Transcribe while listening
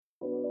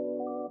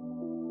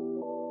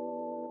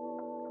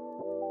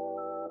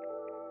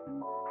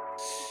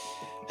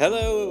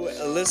Hello,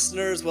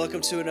 listeners. Welcome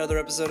to another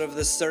episode of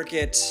The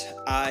Circuit.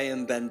 I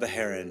am Ben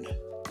Bajarin.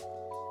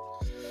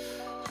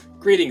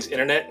 Greetings,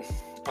 Internet.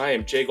 I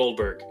am Jay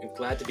Goldberg, and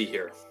glad to be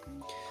here.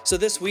 So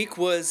this week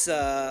was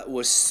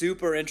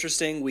super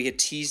interesting. We had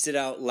teased it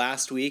out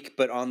last week,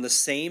 but on the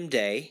same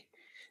day,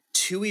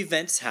 two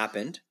events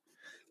happened.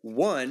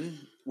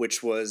 One,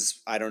 which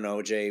was, I don't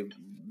know, Jay,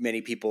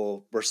 many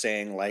people were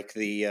saying like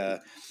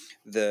the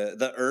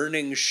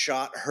earnings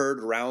shot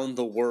heard round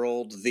the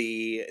world,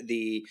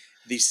 the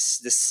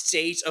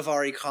state of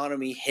our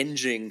economy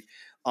hinging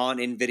on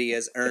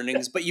Nvidia's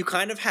earnings, but you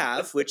kind of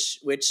have, which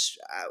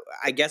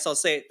I guess I'll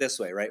say it this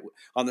way, right?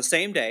 On the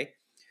same day,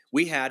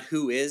 we had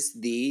who is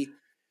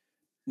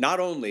not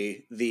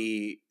only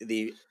the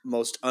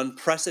most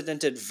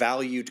unprecedented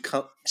valued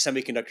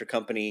semiconductor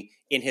company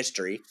in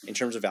history in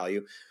terms of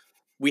value,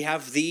 we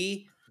have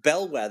the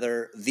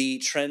bellwether, the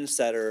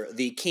trendsetter,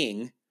 the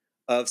king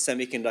of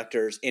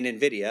semiconductors in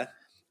Nvidia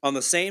on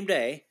the same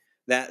day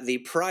that the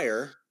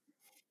prior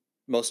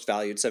most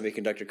valued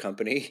semiconductor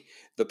company,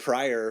 the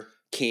prior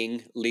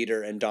king,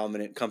 leader, and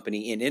dominant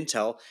company in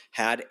Intel,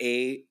 had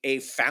a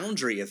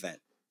foundry event.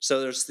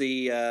 So there's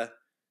the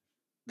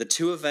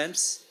two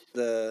events,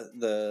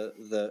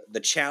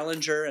 the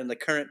challenger and the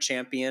current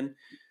champion,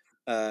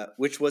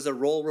 which was a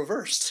role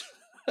reversed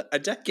a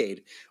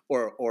decade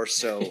or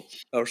so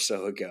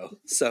ago.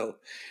 So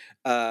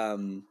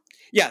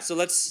so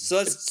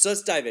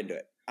let's dive into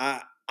it.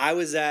 I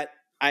was at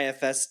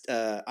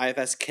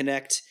IFS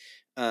Connect,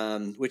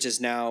 which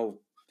is now,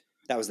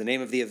 that was the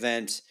name of the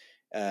event.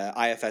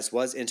 IFS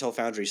was Intel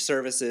Foundry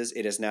Services.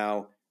 It is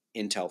now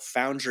Intel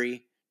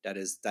Foundry. That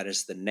is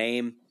the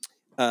name.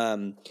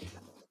 I'll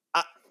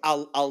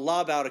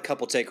lob out a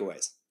couple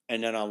takeaways,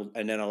 and then I'll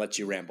let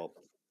you ramble.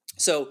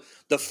 So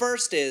the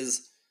first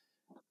is,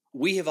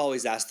 we have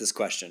always asked this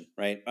question,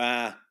 right?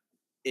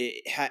 You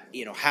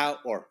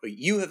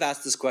have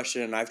asked this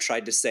question, and I've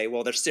tried to say,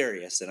 well, they're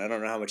serious, and I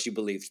don't know how much you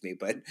believed me,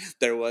 but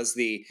there was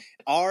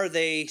are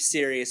they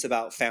serious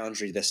about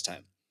Foundry this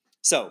time?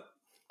 So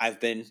I've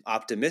been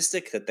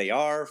optimistic that they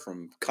are,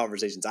 from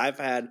conversations I've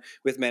had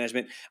with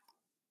management.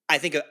 I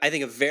think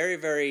a very,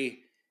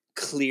 very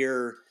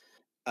clear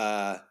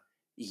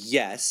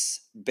yes,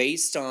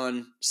 based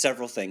on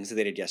several things that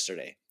they did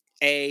yesterday.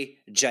 A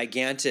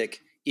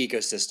gigantic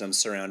ecosystem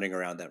surrounding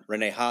around them.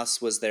 Rene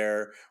Haas was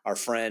there, our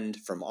friend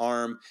from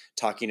ARM,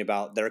 talking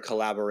about their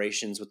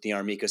collaborations with the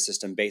ARM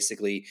ecosystem,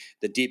 basically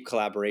the deep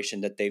collaboration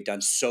that they've done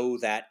so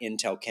that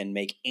Intel can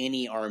make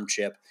any ARM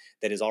chip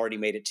that is already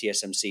made at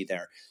TSMC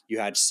there. You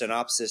had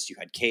Synopsys, you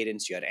had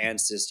Cadence, you had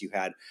Ansys, you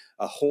had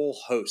a whole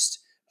host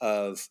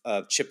of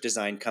chip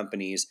design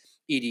companies,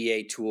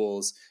 EDA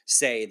tools,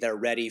 say they're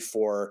ready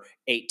for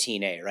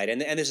 18A, right? And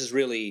this is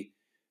really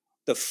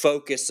the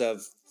focus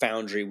of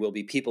Foundry, will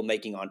be people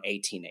making on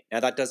 18A.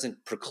 Now, that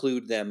doesn't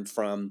preclude them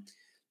from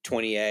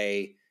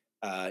 20A,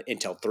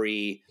 Intel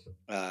 3,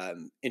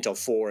 Intel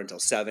 4,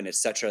 Intel 7,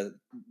 etc.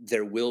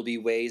 There will be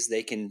ways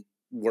they can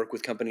work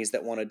with companies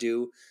that want to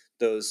do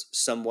those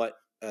somewhat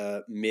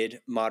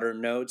mid-modern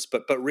nodes.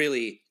 But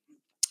really,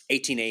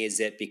 18A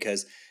is it,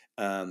 because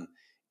and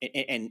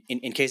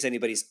in case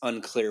anybody's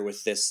unclear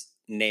with this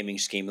naming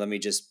scheme, let me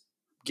just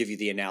give you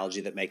the analogy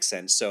that makes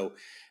sense. So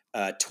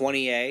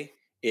 20A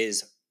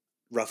is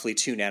roughly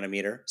 2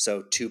 nanometer,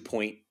 so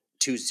 2.20,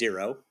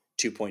 2.02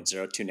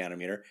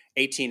 nanometer.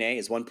 18A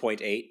is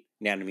 1.8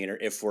 nanometer,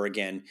 if we're,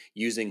 again,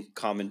 using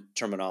common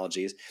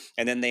terminologies.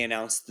 And then they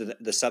announced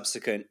the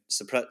subsequent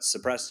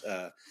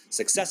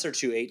successor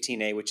to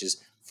 18A, which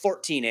is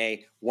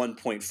 14A,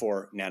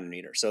 1.4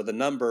 nanometer. So the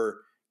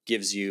number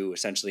gives you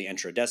essentially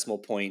enter a decimal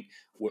point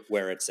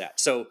where it's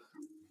at. So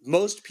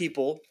most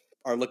people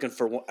are looking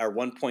for our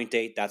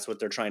 1.8. That's what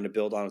they're trying to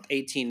build on with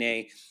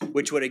 18A,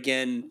 which would,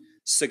 again,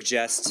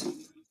 suggest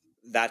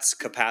that's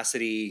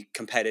capacity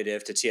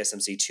competitive to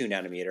TSMC 2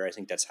 nanometer. I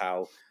think that's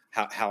how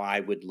I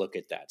would look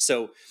at that.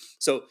 So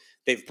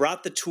they've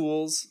brought the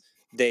tools.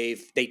 They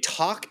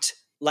talked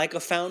like a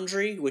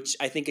foundry, which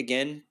I think,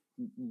 again,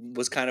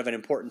 was kind of an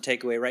important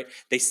takeaway, right?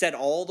 They said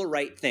all the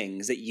right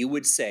things that you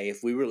would say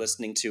if we were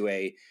listening to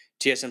a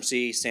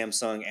TSMC,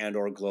 Samsung, and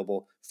or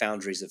Global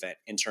Foundries event,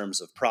 in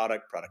terms of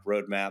product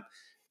roadmap,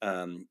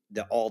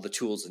 all the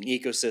tools and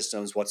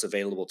ecosystems, what's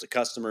available to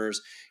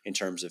customers in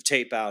terms of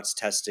tape outs,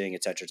 testing,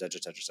 et cetera, et cetera,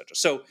 et cetera, et cetera.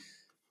 So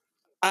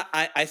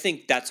I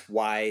think that's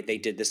why they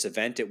did this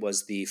event. It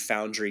was the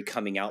Foundry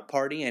coming out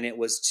party, and it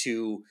was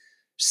to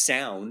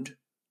sound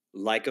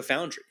like a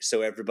foundry,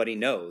 so everybody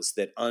knows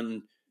that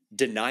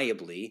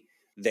undeniably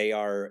they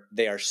are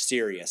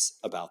serious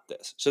about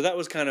this. So that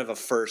was kind of a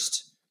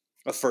first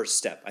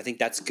step. I think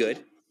that's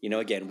good.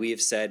 Again, we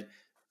have said,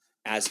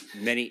 as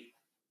many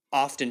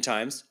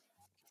oftentimes,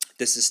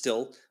 this is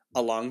still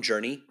a long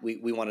journey.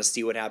 We want to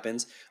see what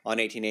happens on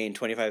 18A and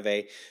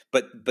 25A,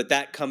 but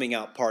that coming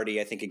out party,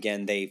 I think,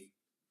 again, they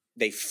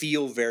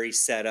feel very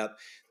set up.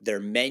 Their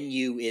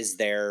menu is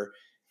there.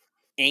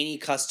 Any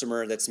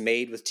customer that's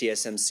made with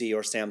TSMC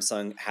or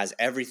Samsung has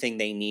everything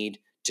they need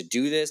to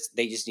do this.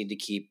 They just need to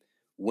keep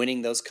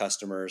winning those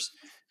customers.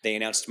 They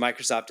announced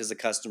Microsoft as a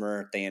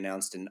customer. They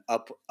announced an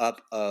up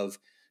of,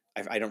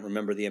 I don't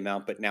remember the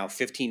amount, but now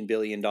 $15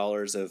 billion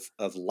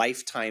of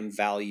lifetime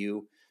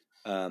value,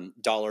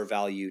 dollar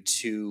value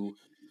to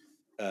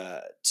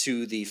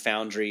the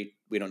foundry.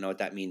 We don't know what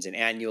that means in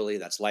annually.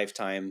 That's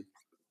lifetime.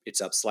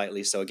 It's up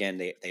slightly. So again,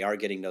 they are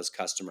getting those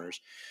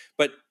customers.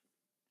 But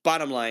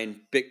bottom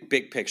line,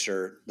 big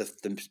picture,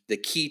 the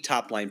key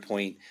top line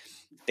point,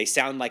 they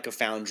sound like a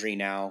foundry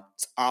now.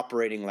 It's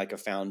operating like a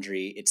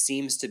foundry. It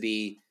seems to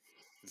be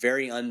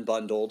very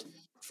unbundled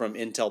from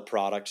Intel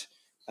product.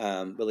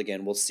 Well,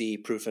 again, we'll see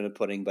proof in the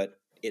pudding, but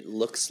it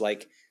looks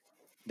like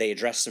they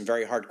addressed some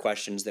very hard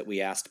questions that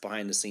we asked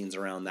behind the scenes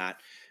around that.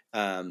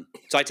 So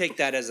I take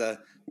that as a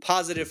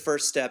positive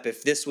first step.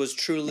 If this was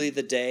truly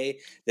the day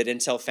that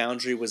Intel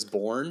Foundry was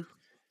born,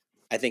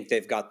 I think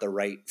they've got the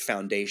right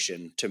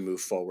foundation to move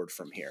forward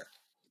from here.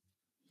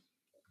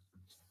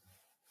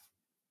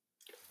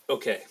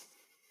 Okay.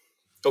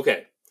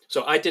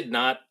 So I did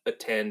not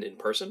attend in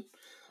person.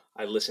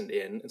 I listened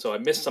in, and so I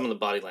missed some of the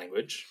body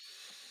language.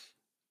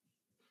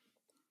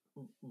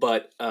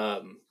 But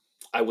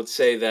I would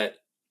say that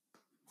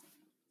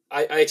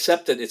I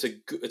accept that it's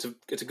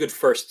a good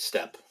first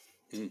step,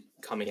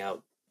 coming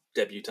out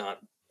debutante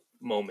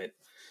moment.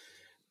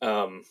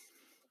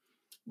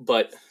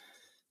 But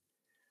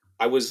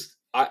I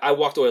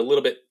walked away a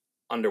little bit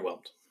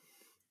underwhelmed,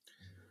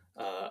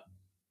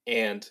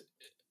 and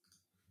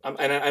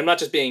I'm not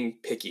just being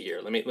picky here.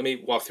 Let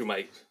me walk through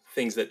my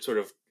things that sort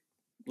of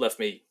left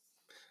me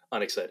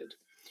unexcited.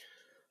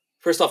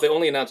 First off, they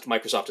only announced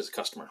Microsoft as a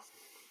customer.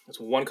 That's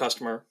one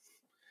customer,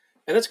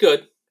 and that's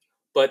good.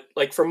 But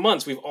like for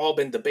months, we've all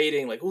been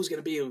debating like who's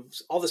going to be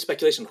all the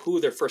speculation, who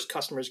their first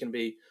customer is going to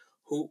be,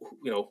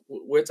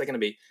 where's that going to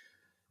be,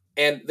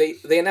 and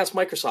they announced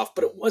Microsoft,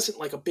 but it wasn't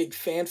like a big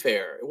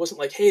fanfare. It wasn't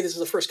like, hey, this is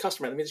the first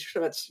customer. I mean, they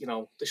should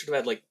have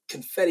had like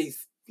confetti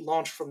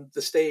launched from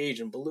the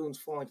stage and balloons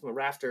falling from the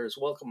rafters.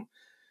 Welcome.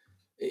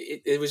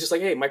 It was just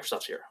like, hey,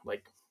 Microsoft's here.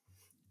 Like,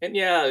 and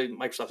yeah,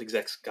 Microsoft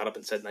execs got up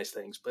and said nice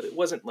things, but it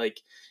wasn't like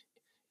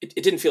it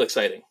didn't feel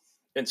exciting,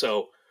 and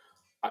so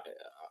I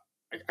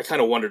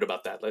kind of wondered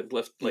about that.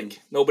 Like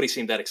nobody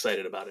seemed that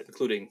excited about it,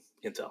 including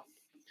Intel.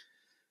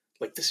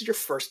 Like, this is your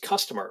first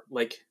customer.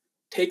 Like,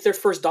 take their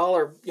first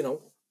dollar,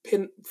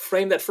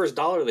 frame that first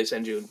dollar they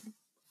send you,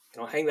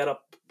 hang that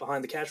up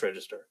behind the cash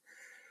register.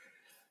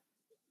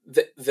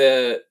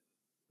 There's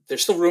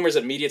still rumors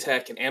that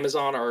MediaTek and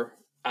Amazon are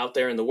out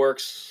there in the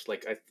works.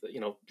 Like,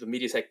 the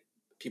MediaTek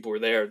people were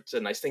there,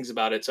 said nice things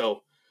about it.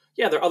 So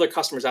yeah, there are other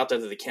customers out there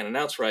that they can't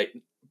announce, right?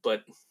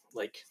 But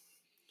like,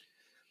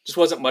 just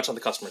wasn't much on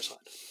the customer side.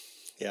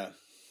 Yeah.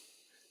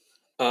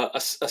 A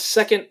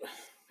second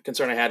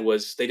concern I had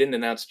was they didn't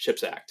announce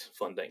CHIPS Act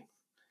funding.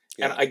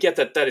 Yeah. And I get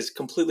that is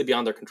completely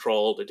beyond their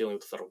control. They're dealing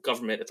with the federal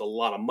government. It's a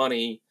lot of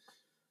money.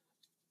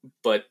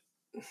 But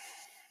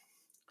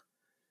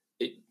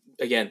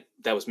again,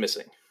 that was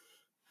missing.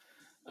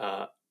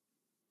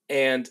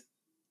 And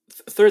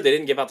third, they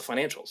didn't give out the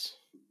financials.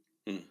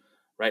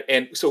 Right.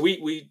 And so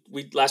we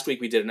last week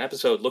we did an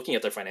episode looking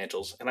at their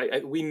financials,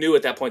 and we knew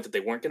at that point that they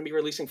weren't going to be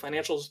releasing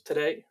financials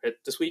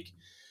this week.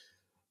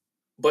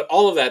 But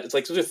all of that, it's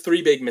like those are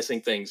three big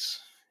missing things,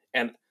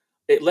 and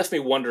it left me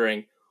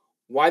wondering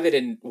why they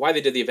did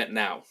the event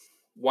now.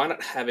 Why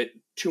not have it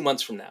 2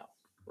 months from now,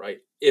 right?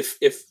 If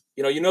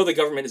the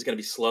government is going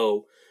to be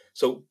slow,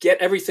 so get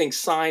everything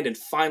signed and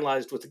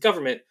finalized with the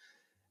government,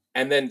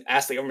 and then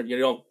ask the government,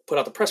 don't put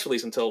out the press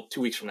release until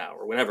 2 weeks from now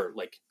or whenever,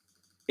 like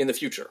in the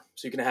future,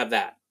 so you can have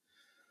that.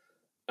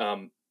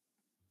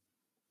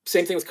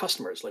 Same thing with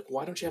customers. Like,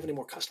 why don't you have any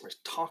more customers?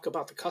 Talk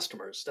about the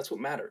customers. That's what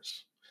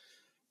matters.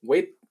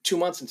 Wait 2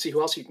 months and see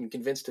who else you can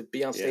convince to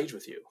be on stage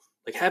with you.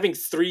 Like, having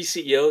 3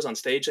 CEOs on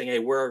stage saying, hey,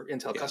 we're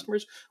Intel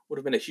customers would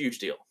have been a huge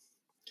deal.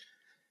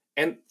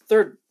 And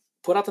third,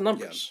 put out the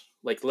numbers.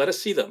 Like, let us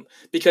see them,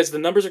 because the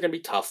numbers are going to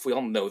be tough. We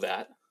all know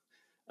that.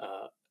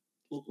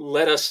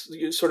 Let us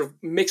sort of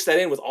mix that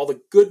in with all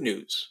the good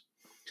news.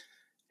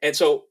 And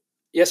so,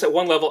 yes, at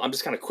one level, I'm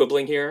just kind of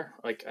quibbling here.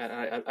 Like,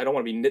 I don't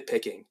want to be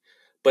nitpicking,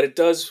 but it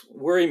does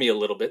worry me a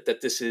little bit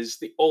that this is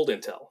the old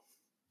Intel,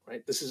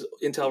 right? This is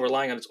Intel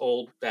relying on its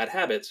old bad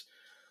habits,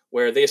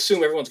 where they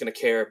assume everyone's going to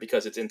care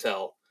because it's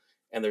Intel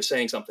and they're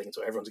saying something, and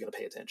so everyone's going to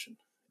pay attention.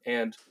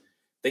 And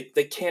they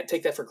can't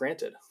take that for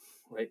granted,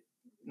 right?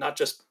 Not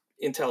just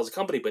Intel as a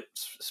company, but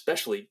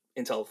especially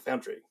Intel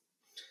Foundry.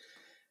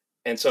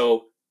 And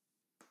so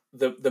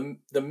the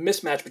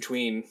mismatch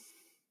between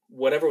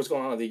whatever was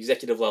going on at the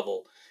executive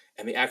level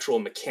and the actual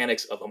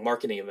mechanics of a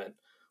marketing event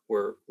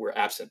were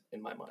absent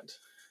in my mind.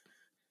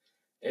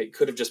 It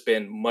could have just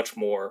been much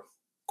more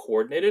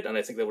coordinated, and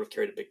I think that would have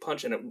carried a big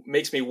punch. And it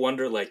makes me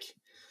wonder, like,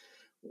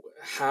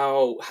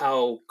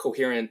 how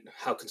coherent,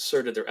 how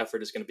concerted their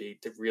effort is going to be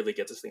to really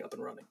get this thing up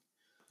and running.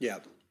 Yeah.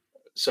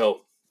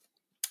 So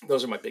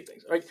those are my big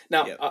things. All right.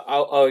 Now,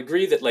 I'll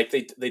agree that like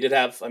they did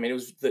have, I mean, it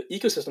was the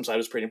ecosystem side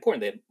was pretty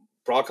important. They had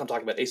Broadcom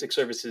talking about ASIC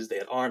services. They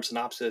had ARM,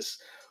 Synopsys,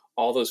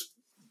 all those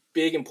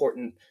big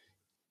important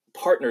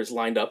partners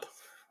lined up.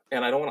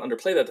 And I don't want to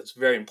underplay that. That's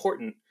very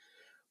important.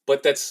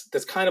 but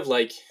that's kind of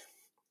like,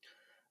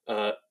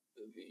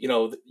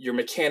 your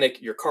mechanic,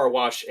 your car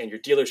wash, and your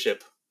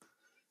dealership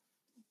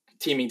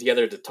teaming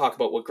together to talk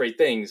about what great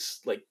things.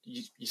 Like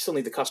you still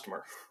need the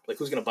customer. Like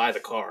who's going to buy the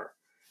car?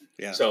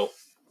 Yeah. So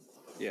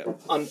yeah,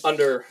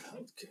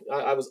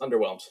 I was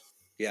underwhelmed.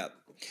 yeah,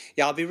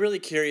 yeah. I'll be really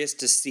curious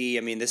to see.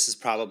 I mean, this is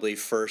probably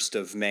first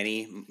of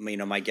many.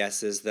 My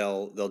guess is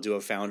they'll do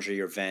a Foundry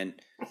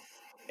event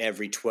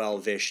every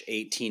 12-ish,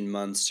 18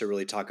 months to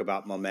really talk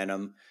about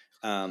momentum.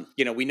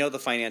 We know the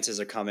finances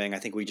are coming. I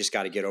think we just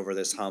got to get over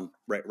this hump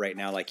right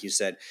now. Like you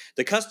said,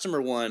 the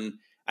customer one,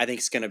 I think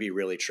is going to be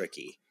really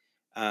tricky.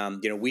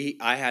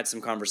 I had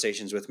some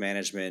conversations with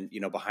management,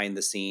 behind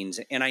the scenes,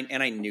 and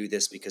I knew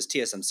this because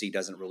TSMC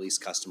doesn't release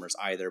customers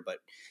either, but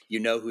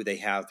who they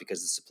have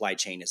because the supply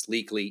chain is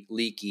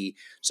leaky.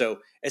 So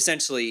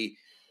essentially,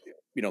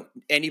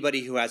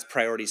 anybody who has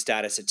priority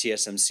status at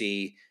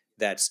TSMC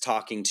that's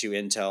talking to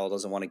Intel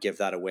doesn't want to give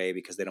that away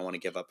because they don't want to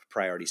give up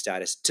priority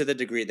status to the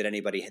degree that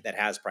anybody that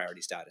has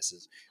priority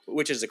statuses,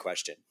 which is a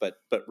question. But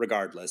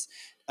regardless,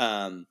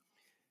 the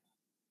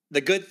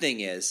good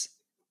thing is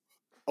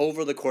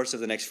over the course of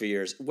the next few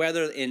years,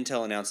 whether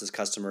Intel announces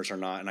customers or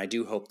not, and I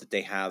do hope that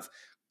they have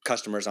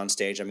customers on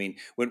stage. I mean,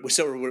 when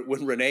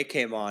Rene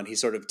came on, he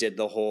sort of did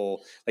the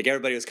whole, like,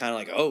 everybody was kind of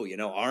like, oh,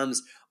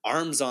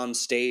 arms on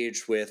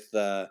stage with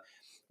Intel,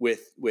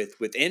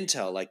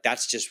 like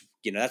that's just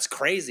that's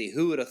crazy.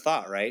 Who would have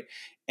thought, right?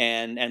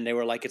 And they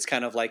were like, it's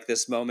kind of like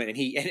this moment, and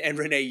and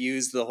Rene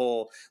used the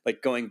whole,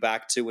 like, going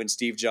back to when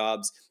Steve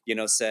Jobs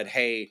said,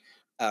 hey.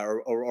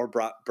 Or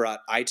brought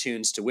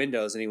iTunes to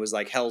Windows, and he was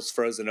like, "Hell's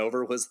frozen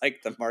over" was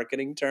like the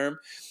marketing term.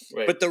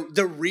 Right. But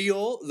the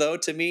real, though,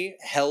 to me,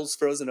 "Hell's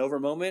frozen over"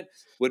 moment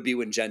would be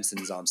when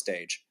Jensen's on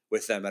stage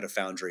with them at a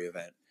Foundry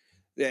event.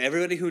 Yeah,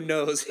 everybody who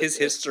knows his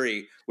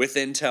history with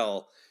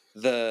Intel,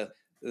 the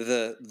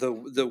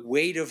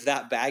weight of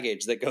that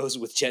baggage that goes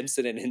with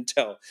Jensen and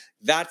Intel,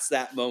 that's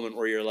that moment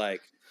where you're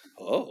like,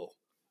 oh,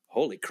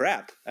 holy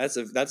crap, that's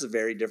a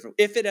very different,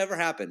 if it ever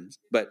happens.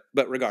 But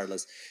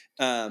regardless,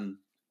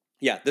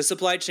 yeah, the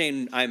supply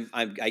chain,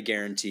 I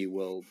guarantee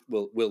will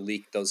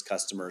leak those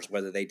customers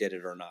whether they did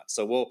it or not.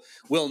 So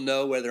we'll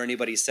know whether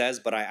anybody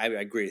says. But I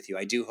agree with you.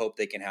 I do hope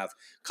they can have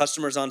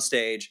customers on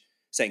stage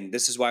saying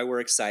this is why we're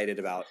excited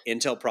about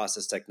Intel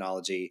process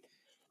technology,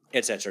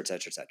 et cetera, et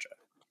cetera, et cetera.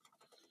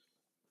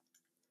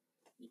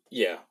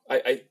 Yeah,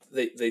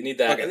 they need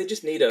that, Okay. and they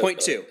just need a point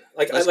two.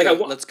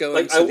 Let's go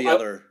into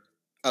the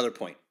other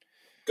point.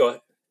 Go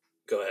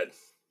ahead.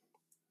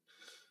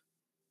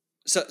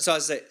 So I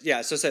say,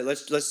 yeah. So say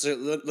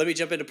let me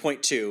jump into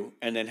point two,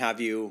 and then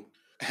have you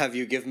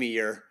give me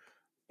your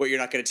what you're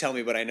not going to tell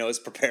me, but I know is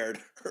prepared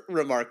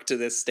remark to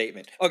this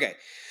statement. Okay,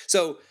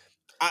 so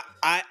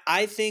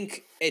I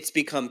think it's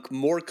become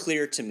more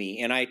clear to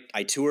me, and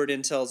I toured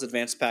Intel's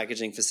advanced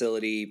packaging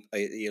facility,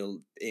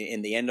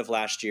 in the end of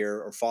last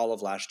year or fall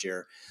of last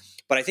year,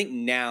 but I think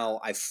now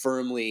I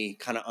firmly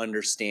kind of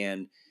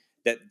understand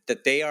that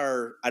they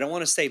are, I don't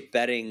want to say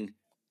betting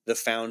the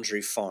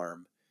foundry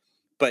farm,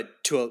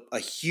 but to a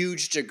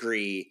huge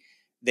degree,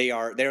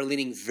 they're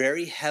leaning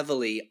very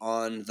heavily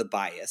on the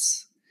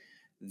bias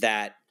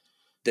that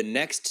the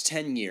next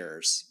 10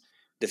 years,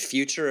 the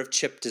future of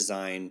chip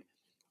design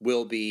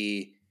will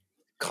be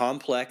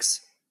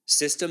complex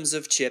systems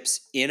of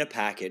chips in a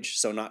package,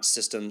 so not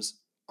systems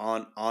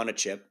on a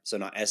chip, so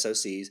not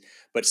SoCs,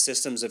 but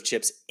systems of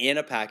chips in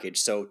a package,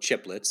 so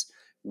chiplets,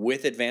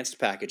 with advanced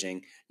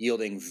packaging,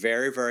 yielding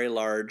very, very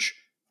large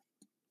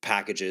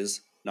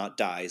packages, not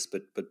dies,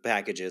 but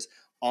packages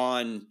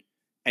on,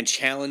 and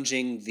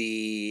challenging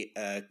the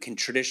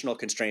traditional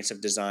constraints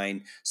of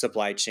design,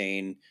 supply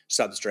chain,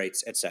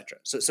 substrates, etc.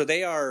 So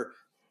they are.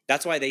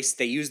 That's why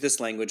they use this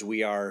language.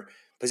 We are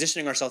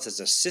positioning ourselves as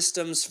a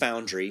systems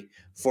foundry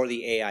for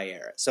the AI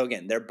era. So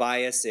again, their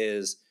bias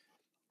is,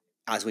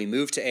 as we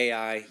move to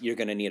AI, you're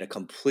going to need a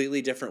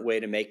completely different way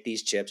to make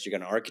these chips. You're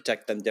going to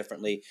architect them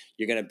differently.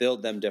 You're going to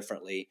build them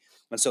differently,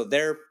 and so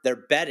they're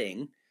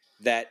betting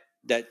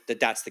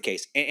that's the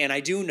case. And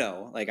I do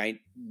know, like,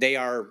 they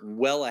are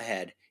well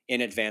ahead in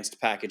advanced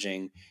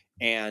packaging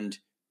and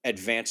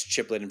advanced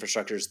chiplet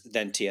infrastructures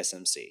than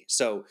TSMC.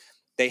 So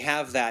they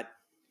have that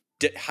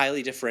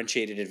highly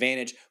differentiated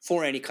advantage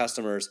for any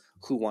customers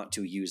who want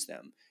to use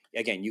them.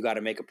 Again, you got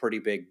to make a pretty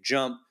big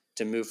jump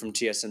to move from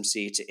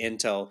TSMC to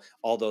Intel,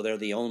 although they're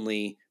the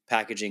only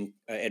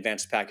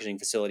advanced packaging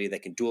facility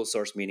that can dual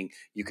source, meaning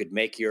you could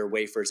make your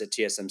wafers at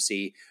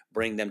TSMC,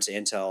 bring them to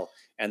Intel,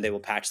 and they will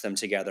patch them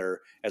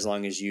together as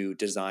long as you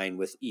design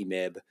with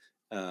EMIB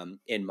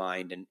in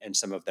mind and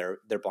some of their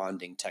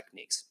bonding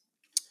techniques.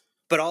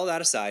 But all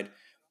that aside,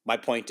 my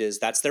point is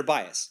that's their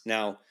bias.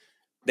 Now,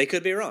 they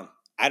could be wrong.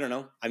 I don't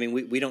know. I mean,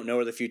 we don't know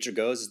where the future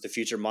goes. Is the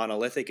future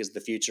monolithic? Is the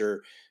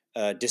future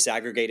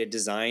disaggregated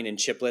design and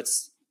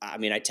chiplets? I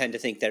mean, I tend to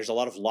think there's a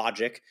lot of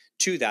logic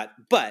to that.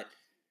 But,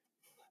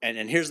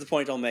 and here's the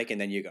point I'll make,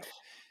 and then you go.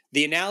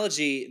 The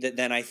analogy that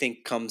then I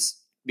think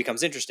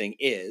becomes interesting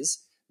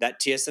is that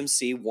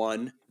TSMC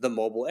won the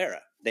mobile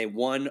era. They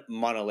won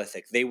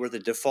monolithic. They were the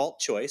default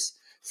choice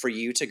for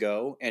you to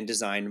go and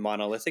design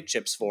monolithic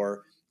chips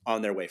for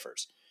on their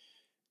wafers.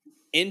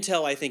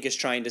 Intel, I think, is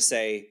trying to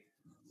say,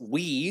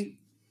 we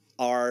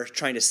are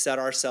trying to set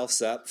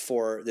ourselves up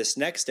for this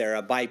next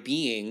era by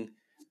being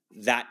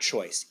that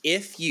choice.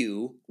 If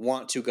you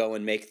want to go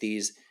and make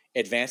these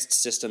advanced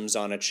systems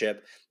on a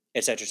chip,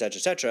 et cetera, et cetera,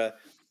 et cetera,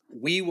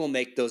 we will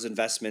make those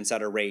investments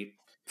at a rate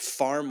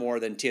far more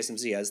than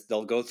TSMC has.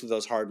 They'll go through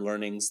those hard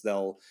learnings.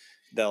 They'll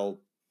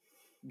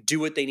do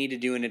what they need to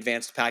do in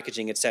advanced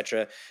packaging, et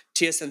cetera.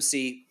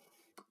 TSMC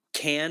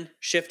can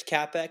shift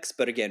capex,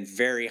 but again,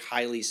 very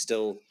highly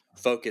still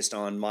focused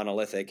on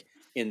monolithic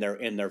in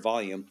their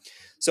volume.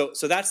 So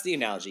that's the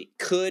analogy.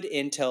 Could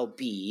Intel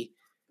be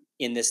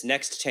in this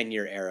next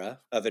 10-year era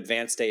of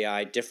advanced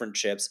AI, different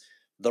chips,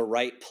 the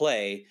right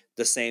play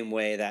the same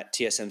way that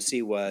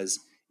TSMC was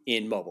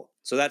in mobile?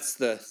 So that's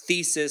the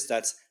thesis,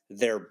 that's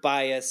their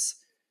bias,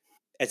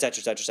 et cetera,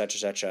 et cetera, et cetera,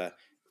 et cetera.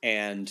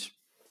 And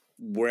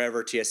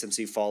wherever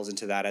TSMC falls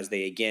into that as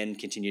they again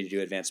continue to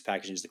do advanced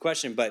packaging is the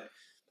question. But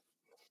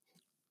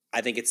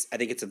I think it's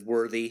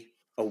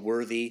a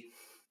worthy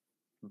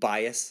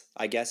bias,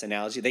 I guess,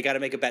 analogy. They got to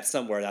make a bet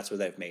somewhere. That's where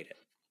they've made it.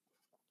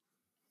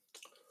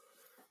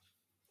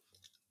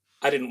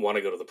 I didn't want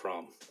to go to the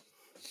prom.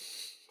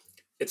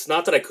 It's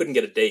not that I couldn't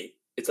get a date.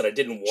 It's that I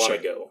didn't want to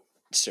go.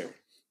 Sure.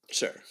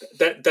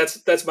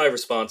 That's my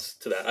response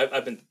to that.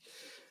 I've been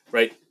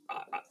right.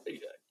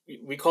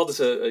 We called this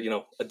a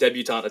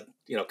debutante,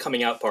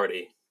 coming out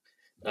party.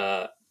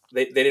 They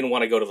didn't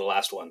want to go to the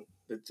last one.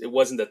 It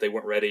wasn't that they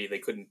weren't ready. They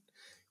couldn't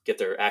get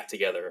their act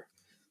together.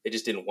 They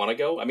just didn't want to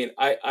go. I mean,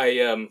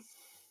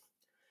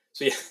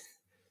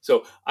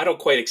 So I don't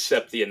quite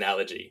accept the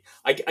analogy.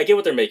 I get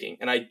what they're making,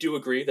 and I do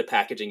agree that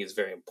packaging is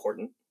very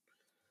important.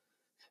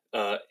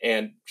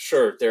 And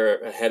sure, they're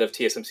ahead of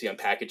TSMC on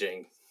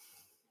packaging.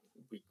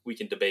 We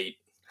can debate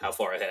how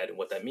far ahead and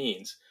what that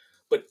means.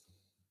 But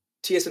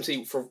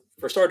TSMC, for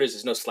starters,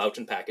 is no slouch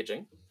in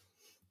packaging.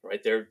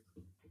 Right? They're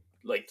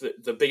like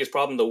the biggest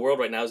problem in the world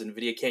right now is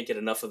Nvidia can't get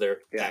enough of their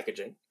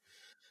packaging.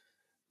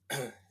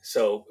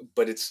 So,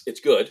 but it's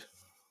good.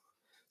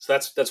 So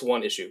that's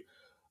one issue.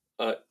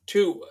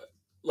 Two,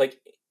 like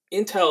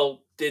Intel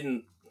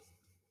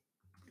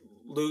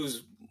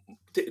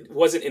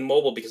wasn't in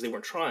mobile because they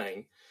weren't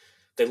trying.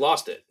 They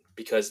lost it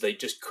because they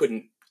just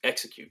couldn't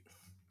execute.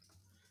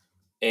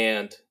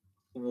 And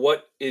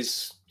what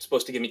is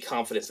supposed to give me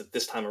confidence that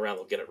this time around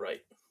they'll get it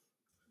right?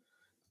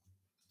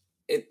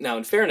 Now,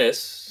 in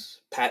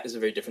fairness, Pat is a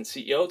very different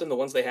CEO than the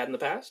ones they had in the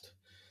past.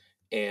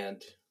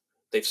 And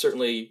they've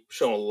certainly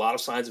shown a lot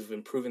of signs of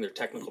improving their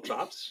technical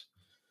chops.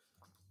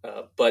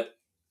 But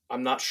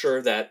I'm not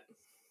sure that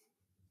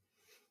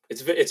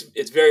it's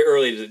very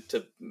early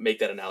to make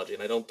that analogy,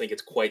 and I don't think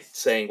it's quite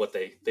saying what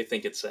they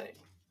think it's saying.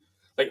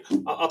 Like,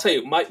 I'll tell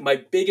you,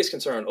 my biggest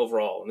concern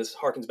overall, and this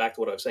harkens back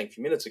to what I was saying a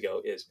few minutes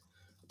ago, is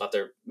about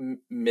their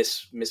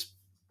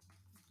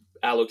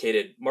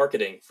misallocated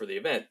marketing for the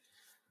event.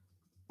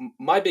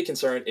 My big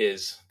concern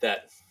is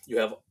that you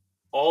have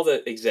all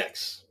the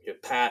execs, you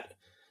have Pat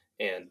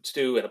and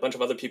Stu and a bunch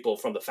of other people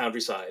from the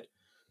Foundry side,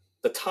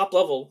 the top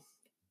level,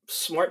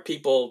 smart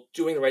people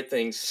doing the right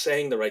things,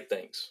 saying the right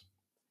things.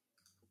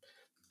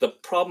 The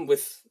problem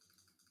with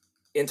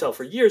Intel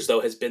for years,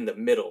 though, has been the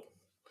middle,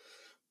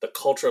 the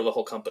culture of the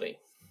whole company.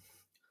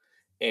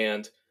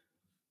 And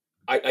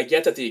I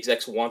get that the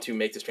execs want to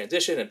make this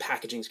transition and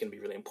packaging is going to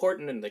be really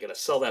important and they're going to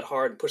sell that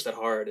hard and push that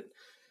hard and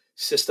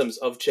systems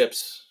of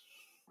chips.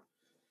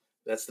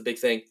 That's the big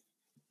thing.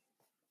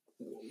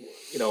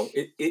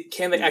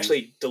 Can they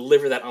actually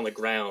deliver that on the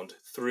ground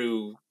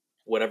through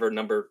whatever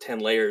number 10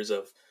 layers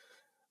of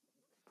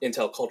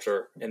Intel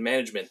culture and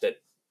management that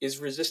is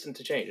resistant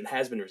to change and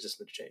has been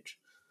resistant to change,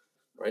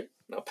 right?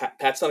 Now,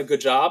 Pat's done a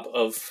good job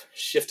of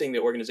shifting the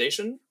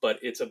organization, but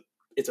it's a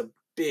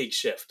big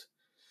shift.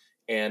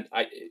 And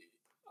I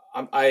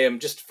am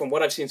just, from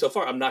what I've seen so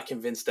far, I'm not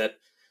convinced that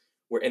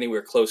we're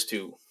anywhere close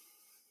to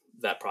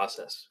that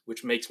process,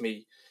 which makes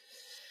me,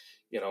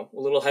 a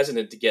little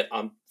hesitant to get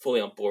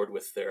fully on board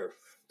with their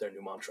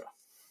new mantra.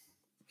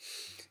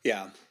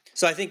 Yeah.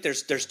 So I think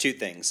there's two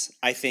things.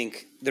 I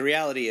think the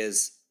reality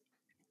is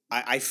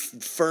I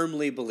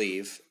firmly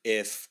believe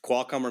if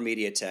Qualcomm or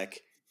MediaTek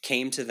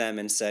came to them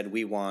and said,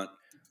 we want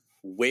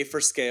wafer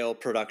scale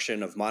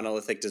production of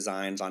monolithic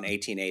designs on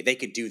 18A, they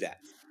could do that.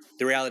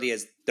 The reality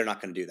is they're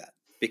not going to do that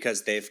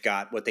because they've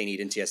got what they need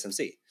in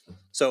TSMC.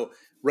 So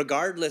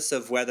regardless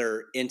of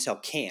whether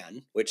Intel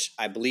can, which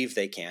I believe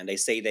they can, they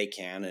say they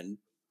can, and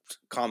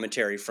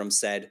commentary from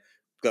the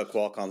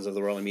Qualcomms of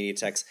the world and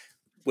MediaTeks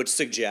would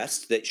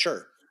suggest that,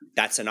 sure,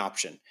 that's an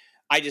option.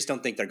 I just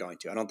don't think they're going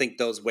to. I don't think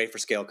those wafer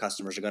scale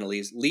customers are going to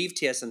leave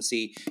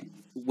TSMC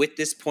with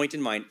this point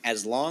in mind,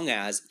 as long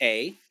as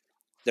A,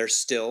 they're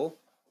still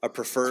a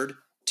preferred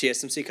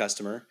TSMC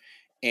customer,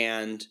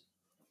 and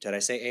did I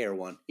say A or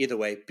one? Either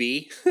way,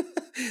 B,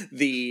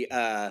 they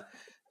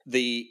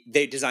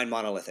design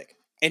monolithic.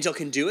 Intel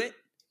can do it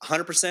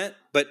 100%,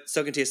 but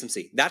so can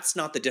TSMC. That's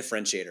not the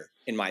differentiator,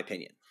 in my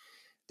opinion.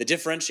 The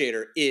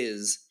differentiator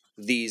is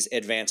these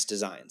advanced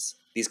designs,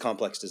 these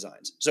complex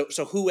designs.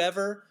 So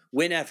whoever,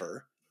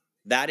 whenever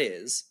that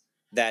is,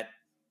 that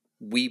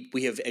we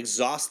have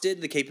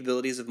exhausted the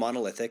capabilities of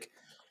monolithic,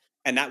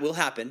 and that will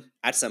happen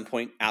at some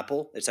point.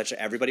 Apple, etc.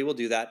 Everybody will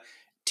do that.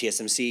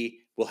 TSMC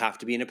will have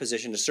to be in a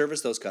position to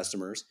service those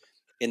customers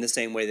in the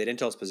same way that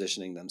Intel's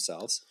positioning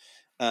themselves.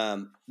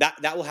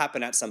 That will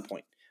happen at some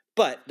point.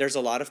 But there's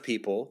a lot of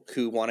people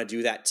who want to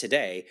do that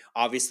today.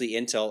 Obviously,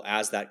 Intel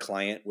as that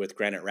client with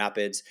Granite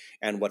Rapids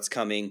and what's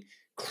coming,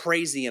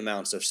 crazy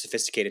amounts of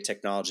sophisticated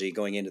technology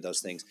going into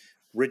those things,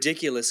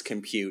 ridiculous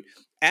compute.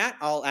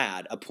 I'll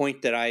add a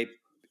point that I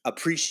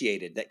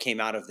appreciated that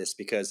came out of this,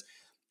 because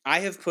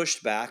I have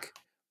pushed back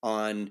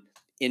on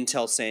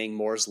Intel saying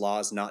Moore's law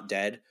is not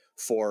dead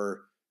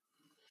for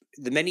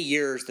the many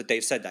years that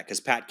they've said that, because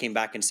Pat came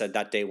back and said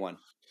that day one.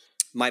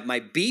 My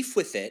beef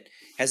with it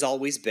has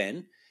always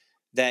been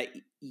that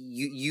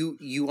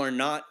you are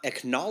not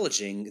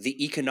acknowledging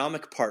the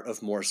economic part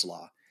of Moore's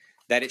law,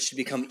 that it should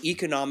become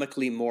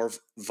economically more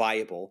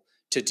viable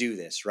to do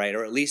this, right?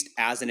 Or at least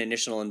as an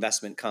initial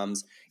investment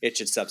comes, it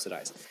should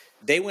subsidize.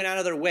 They went out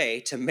of their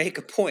way to make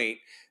a point.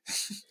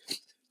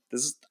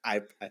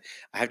 I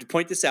have to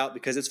point this out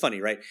because it's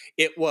funny, right?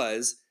 It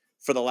was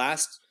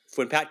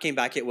when Pat came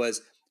back, it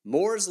was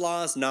Moore's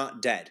law is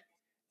not dead.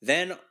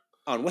 Then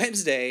on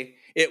Wednesday,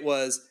 it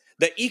was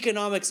the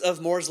economics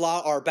of Moore's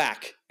law are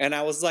back. And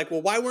I was like,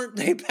 well, why weren't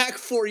they back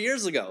 4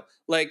 years ago?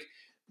 Like,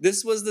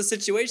 this was the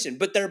situation,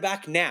 but they're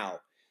back now.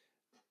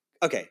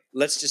 Okay,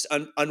 let's just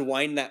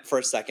unwind that for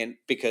a second,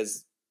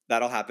 because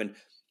that'll happen.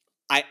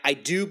 I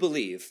do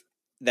believe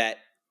that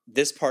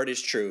this part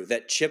is true,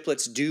 that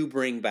chiplets do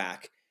bring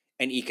back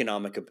an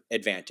economic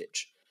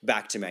advantage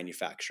back to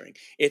manufacturing.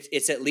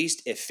 It's at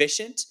least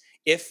efficient,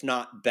 if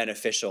not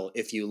beneficial,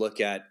 if you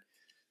look at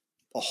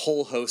a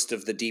whole host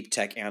of the deep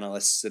tech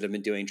analysts that have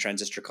been doing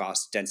transistor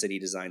cost, density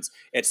designs,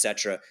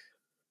 etc.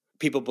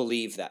 People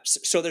believe that.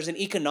 So there's an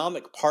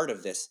economic part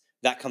of this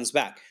that comes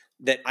back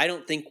that I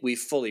don't think we've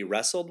fully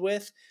wrestled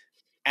with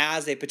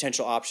as a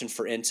potential option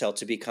for Intel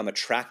to become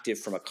attractive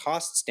from a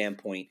cost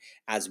standpoint,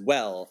 as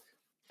well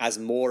as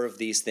more of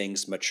these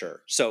things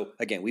mature. So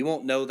again, we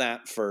won't know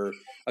that for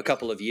a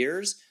couple of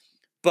years,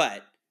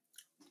 but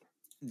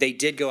they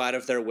did go out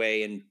of their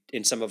way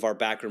in some of our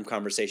backroom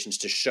conversations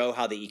to show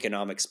how the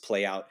economics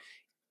play out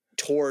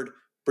toward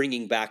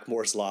bringing back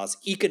Moore's law's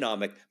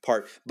economic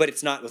part, but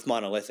it's not with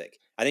monolithic.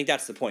 I think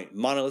that's the point.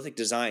 Monolithic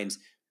designs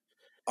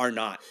are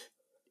not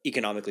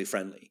economically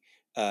friendly.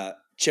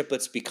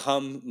 Chiplets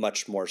become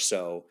much more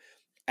so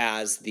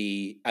as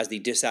the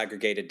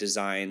disaggregated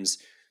designs.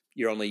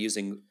 You're only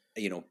using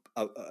you're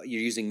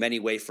using many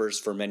wafers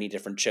for many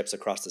different chips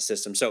across the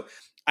system. So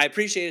I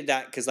appreciated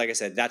that, because, like I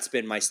said, that's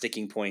been my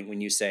sticking point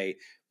when you say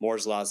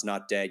Moore's law is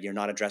not dead. You're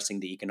not addressing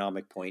the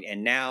economic point,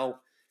 and now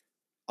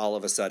all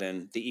of a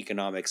sudden the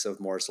economics of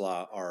Moore's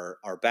law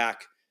are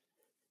back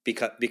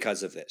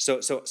because of this.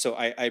 So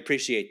I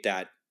appreciate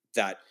that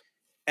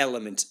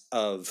element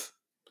of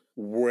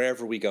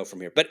wherever we go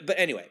from here. But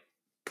anyway,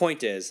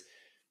 point is,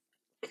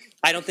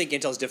 I don't think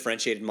Intel's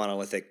differentiated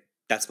monolithic.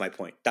 That's my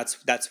point.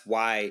 That's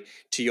why,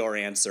 to your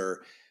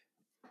answer,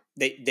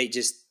 they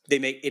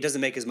make it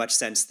doesn't make as much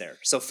sense there.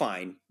 So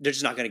fine, they're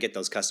just not going to get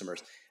those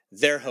customers.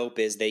 Their hope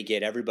is they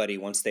get everybody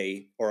once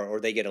they or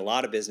they get a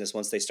lot of business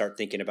once they start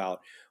thinking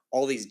about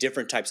all these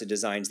different types of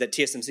designs that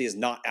TSMC is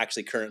not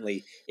actually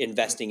currently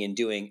investing in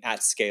doing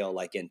at scale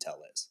like Intel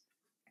is.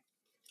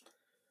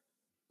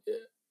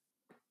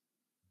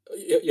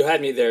 You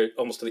had me there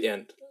almost to the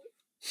end,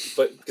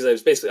 but because I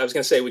was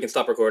going to say we can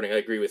stop recording. I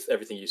agree with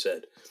everything you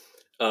said.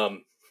 I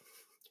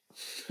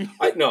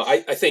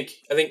think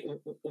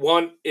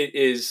one, it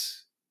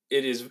is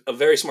a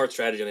very smart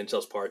strategy on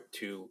Intel's part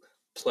to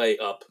play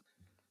up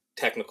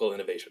technical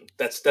innovation.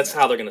 That's right.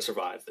 How they're going to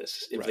survive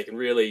this. If they can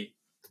really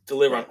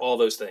deliver on all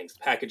those things,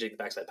 packaging,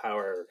 backside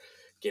power,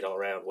 gate all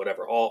around,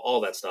 whatever,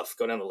 all that stuff,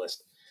 go down the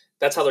list.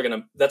 That's how they're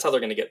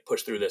gonna get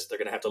pushed through this. They're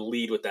gonna have to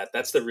lead with that.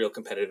 That's the real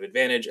competitive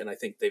advantage, and I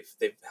think they've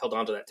held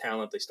on to that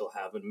talent. They still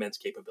have immense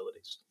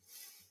capabilities.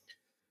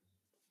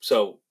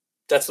 So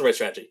that's the right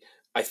strategy.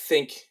 I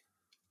think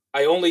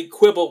I only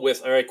quibble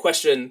with, or I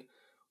question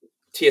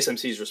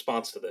TSMC's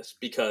response to this,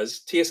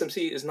 because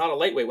TSMC is not a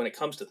lightweight when it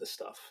comes to this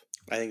stuff.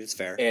 I think it's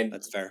fair.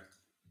 That's fair.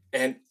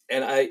 And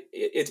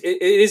it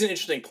is an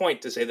interesting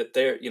point to say that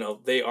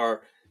they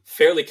are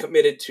fairly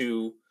committed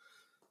to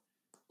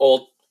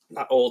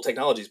not old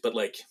technologies, but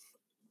like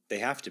they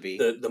have to be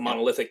the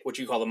monolithic, what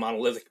you call the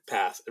monolithic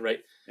path, right?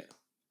 Yeah.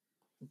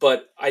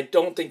 But I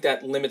don't think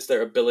that limits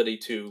their ability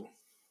to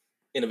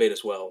innovate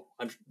as well.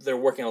 They're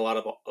working on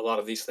a lot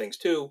of these things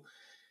too.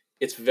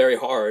 It's very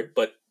hard,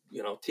 but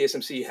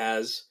TSMC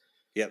has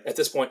at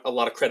this point a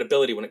lot of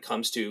credibility when it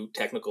comes to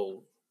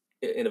technical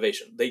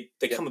innovation. They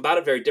come about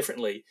it very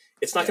differently.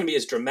 It's not going to be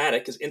as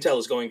dramatic as Intel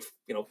is going,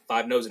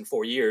 5 nodes in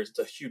 4 years. It's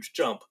a huge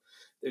jump,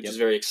 which is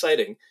very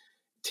exciting.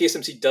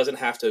 TSMC doesn't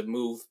have to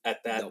move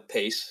at that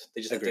pace.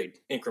 They just have to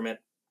increment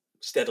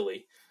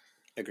steadily.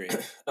 Agreed.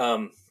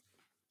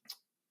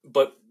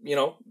 But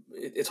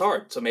it's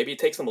hard, so maybe it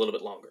takes them a little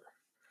bit longer.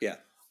 Yeah.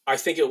 I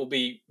think it will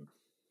be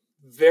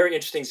very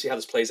interesting to see how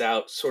this plays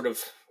out sort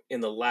of in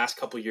the last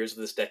couple of years of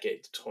this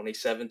decade,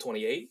 27,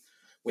 28,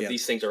 when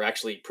these things are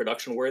actually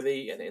production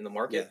worthy and in the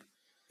market.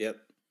 Yeah. Yep.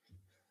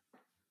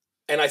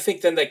 And I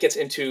think then that gets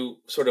into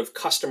sort of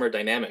customer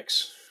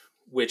dynamics,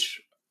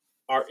 which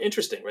are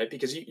interesting, right?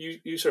 Because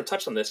you sort of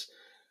touched on this.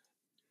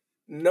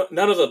 No,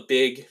 none of the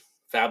big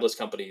fabless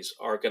companies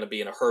are going to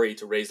be in a hurry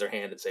to raise their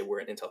hand and say we're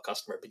an Intel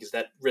customer, because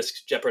that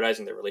risks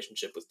jeopardizing their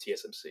relationship with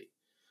TSMC,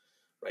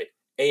 right?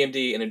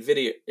 AMD and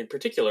Nvidia in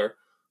particular,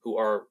 who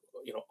are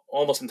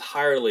almost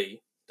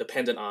entirely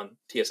dependent on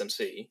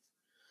TSMC,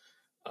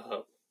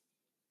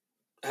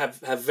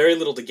 have very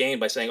little to gain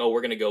by saying, "Oh,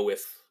 we're going to go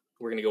with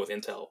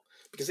Intel,"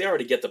 because they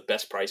already get the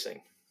best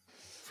pricing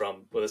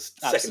from the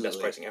second best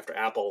pricing after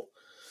Apple.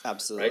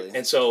 Absolutely. Right?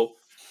 And so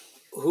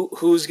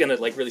who's going to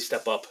like really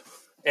step up?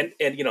 And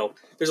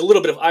there's a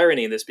little bit of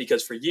irony in this,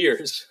 because for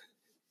years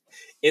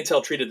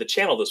Intel treated the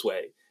channel this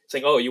way,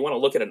 saying, "Oh, you want to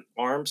look at an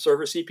ARM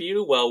server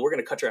CPU? Well, we're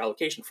going to cut your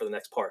allocation for the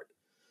next part."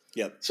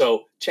 Yep.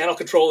 So channel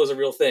control is a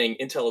real thing.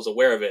 Intel is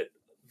aware of it.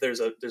 There's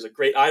a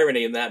great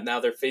irony in that now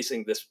they're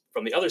facing this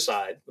from the other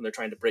side when they're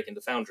trying to break into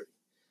Foundry.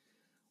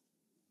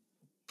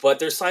 But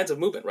there's signs of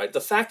movement, right? The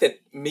fact that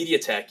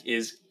MediaTek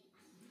is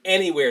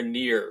anywhere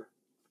near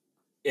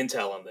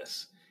Intel on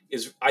this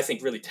is, I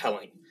think, really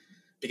telling,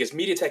 because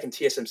MediaTek and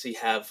TSMC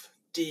have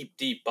deep,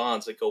 deep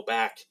bonds that go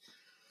back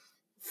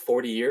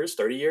 40 years,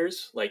 30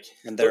 years. Like,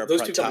 and they're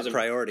those two top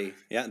priority.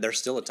 Yeah, they're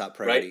still a top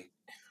priority. Right?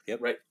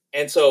 Yep. Right.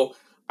 And so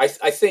I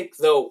think,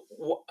 though,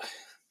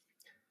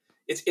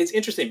 it's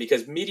interesting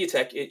because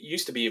MediaTek, it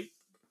used to be,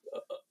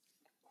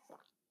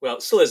 well,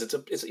 it still is.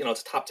 It's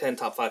a top 10,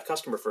 top 5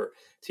 customer for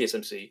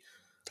TSMC,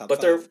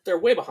 but they're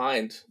way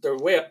behind. They're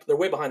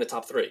way behind the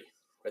top 3. Right?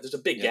 There's a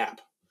big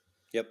gap.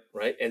 Yep.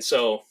 Right. And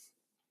so,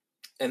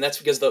 and that's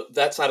because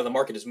that side of the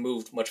market has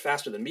moved much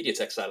faster than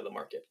MediaTek's side of the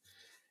market.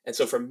 And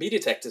so for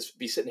MediaTek to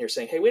be sitting here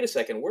saying, "Hey, wait a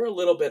second, we're a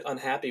little bit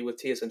unhappy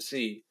with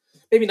TSMC,"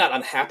 maybe not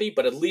unhappy,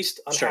 but at least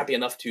unhappy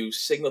enough to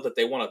signal that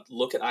they want to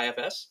look at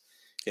IFS,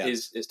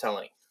 is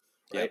telling.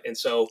 Right. Yep. And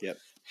so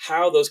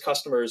how those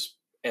customers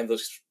and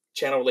those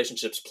channel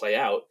relationships play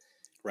out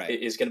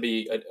is going to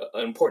be an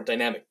important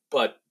dynamic.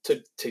 But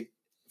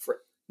for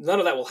none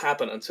of that will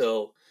happen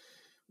until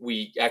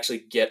we actually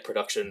get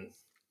production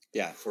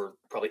for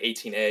probably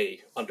 18A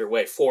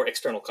underway for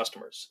external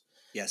customers.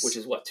 Yes. Which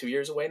is what, 2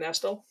 years away now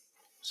still?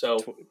 So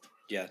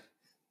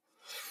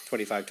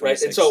 25, 26.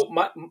 Right. And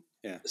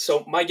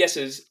so my guess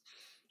is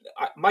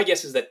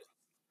that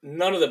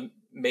none of the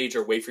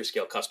major wafer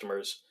scale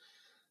customers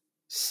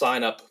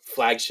sign up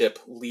flagship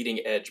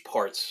leading edge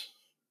parts.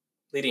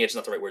 Leading edge is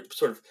not the right word,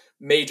 sort of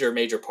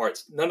major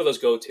parts. None of those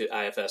go to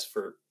IFS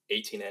for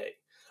 18A.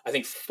 I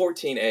think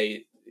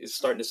 14A is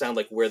starting to sound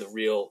like where the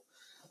real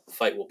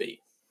fight will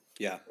be.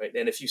 Yeah. Right.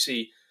 And if you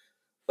see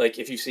like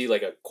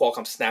a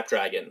Qualcomm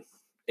Snapdragon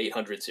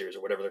 800 series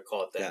or whatever they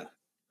call it then,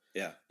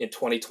 in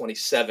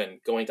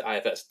 2027 going to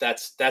IFS,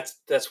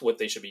 that's what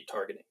they should be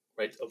targeting,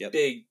 right? A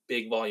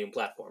big volume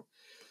platform.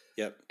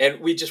 Yep. And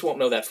we just won't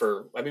know that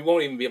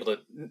won't even be able to.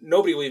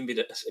 Nobody will even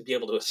be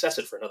able to assess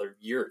it for another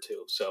year or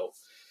two. So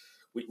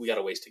we got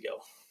a ways to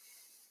go.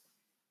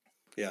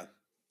 Yeah.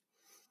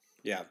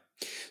 Yeah.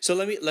 So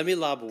let me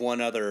lob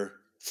one other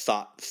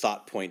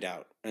thought point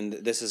out, and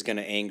this is going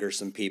to anger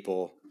some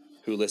people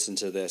who listen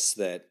to this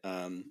that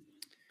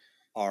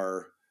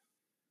are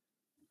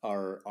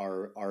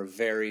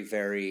very,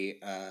 very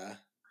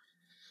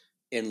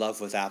in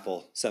love with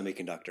Apple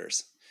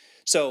semiconductors.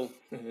 So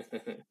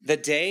the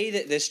day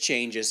that this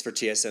changes for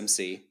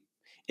TSMC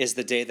is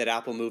the day that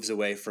Apple moves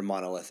away from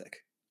monolithic.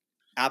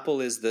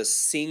 Apple is the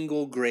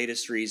single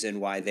greatest reason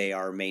why they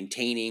are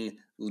maintaining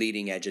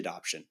leading edge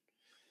adoption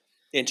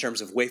in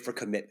terms of wafer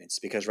commitments.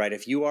 Because, right,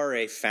 if you are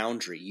a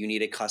foundry, you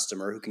need a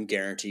customer who can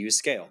guarantee you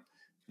scale.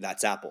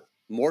 That's Apple.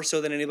 More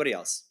so than anybody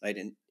else. Right?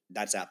 And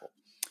that's Apple.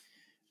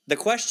 The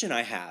question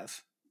I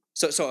have,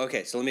 so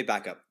let me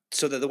back up.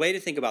 So the way to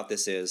think about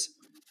this is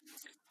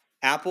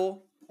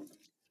Apple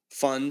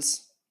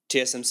funds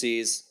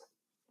TSMC's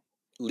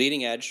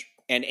leading edge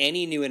and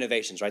any new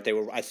innovations, right? They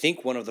were, I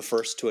think, one of the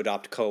first to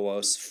adopt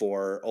CoWoS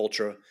for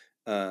ultra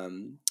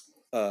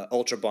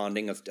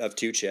bonding of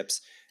 2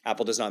 chips.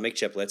 Apple does not make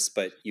chiplets,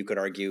 but you could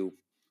argue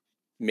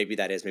maybe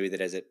that is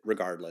it.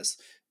 Regardless,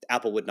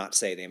 Apple would not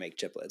say they make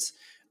chiplets,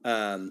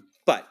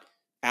 but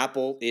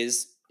Apple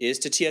is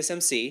to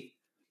TSMC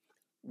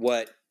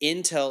what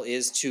Intel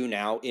is to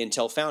now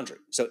Intel Foundry.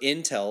 So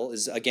Intel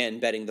is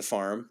again betting the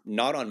farm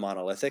not on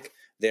monolithic;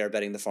 they are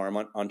betting the farm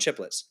on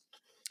chiplets.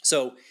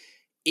 So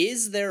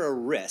is there a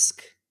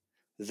risk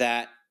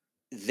that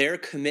their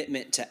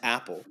commitment to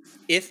Apple,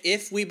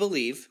 if we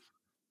believe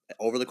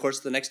over the course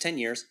of the next 10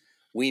 years,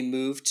 we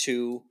move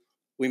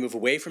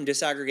away from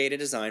disaggregated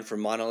design from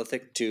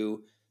monolithic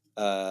to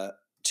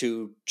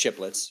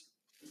chiplets?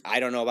 I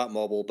don't know about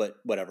mobile, but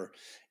whatever.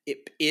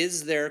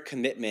 Is their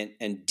commitment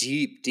and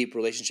deep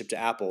relationship to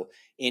Apple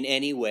in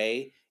any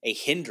way a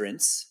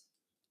hindrance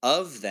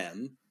of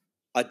them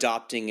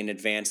adopting and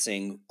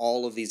advancing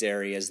all of these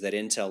areas that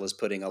Intel is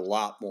putting a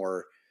lot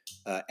more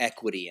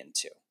equity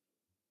into.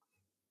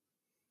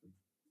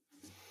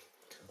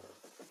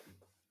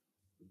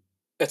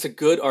 That's a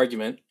good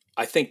argument.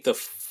 I think the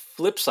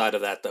flip side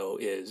of that, though,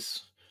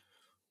 is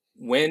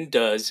when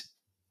does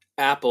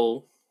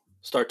Apple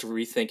start to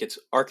rethink its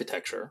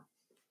architecture?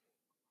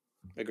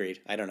 Agreed.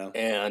 I don't know,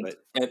 and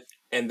but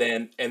and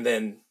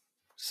then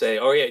say,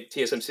 oh yeah,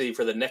 TSMC,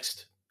 for the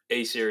next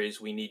A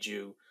series, we need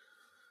you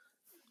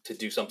to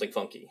do something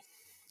funky.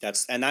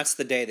 that's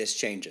the day this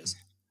changes.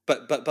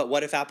 But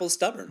what if Apple's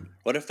stubborn?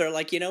 What if they're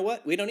like, you know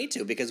what, we don't need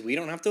to because we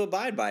don't have to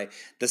abide by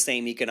the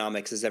same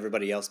economics as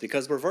everybody else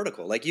because we're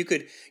vertical. Like you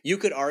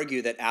could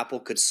argue that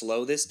Apple could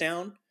slow this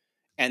down,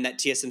 and that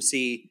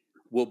TSMC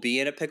will be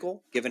in a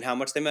pickle given how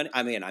much they money.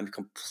 I mean, I'm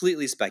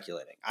completely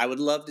speculating. I would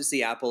love to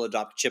see Apple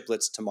adopt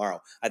chiplets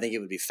tomorrow. I think it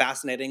would be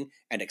fascinating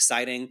and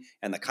exciting,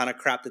 and the kind of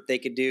crap that they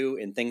could do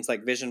in things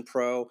like Vision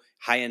Pro,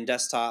 high-end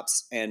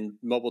desktops, and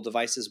mobile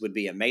devices would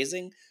be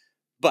amazing.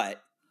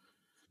 But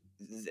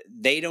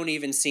they don't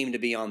even seem to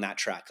be on that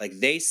track. Like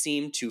they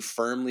seem to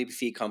firmly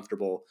be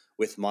comfortable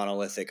with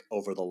monolithic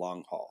over the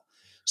long haul.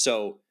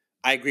 So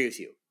I agree with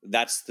you.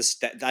 That's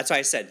why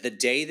I said the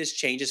day this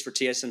changes for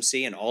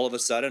TSMC, and all of a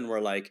sudden we're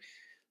like,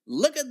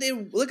 look at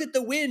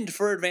the wind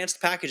for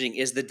advanced packaging,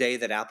 is the day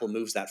that Apple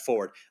moves that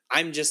forward.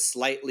 I'm just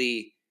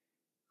slightly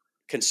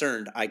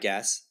concerned, I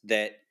guess,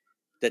 that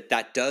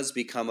does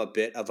become a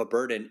bit of a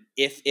burden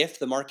if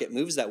the market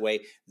moves that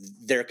way,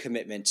 their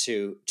commitment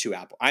to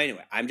Apple.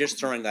 Anyway, I'm just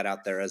throwing that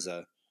out there as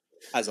a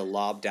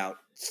lobbed out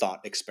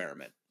thought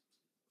experiment.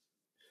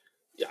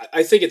 Yeah,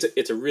 I think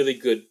it's a really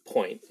good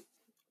point,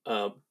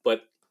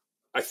 but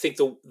I think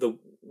the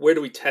where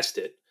do we test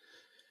it?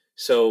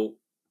 So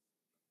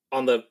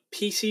on the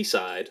PC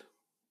side,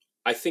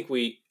 I think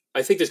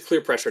there's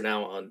clear pressure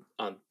now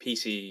on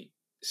PC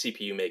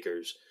CPU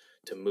makers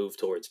to move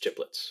towards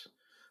chiplets,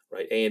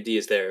 right? AMD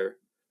is there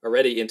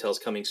already. Intel's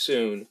coming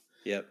soon.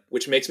 Yep.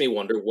 Which makes me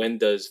wonder, when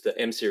does the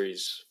M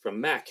series from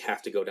Mac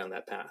have to go down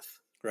that path?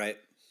 Right.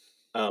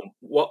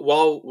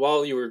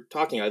 While you were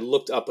talking, I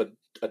looked up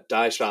a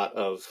die shot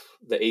of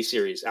the A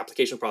series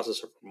application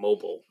processor for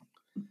mobile,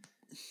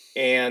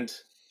 and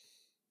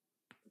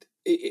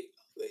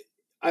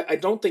I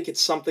don't think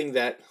it's something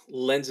that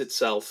lends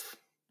itself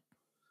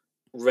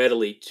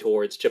readily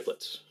towards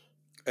chiplets.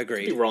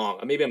 Agreed. I could be wrong.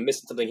 Maybe I'm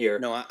missing something here.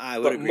 No, I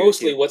would but agree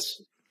mostly with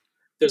you.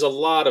 there's a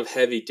lot of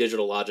heavy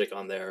digital logic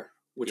on there,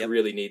 which Yep.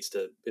 really needs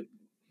to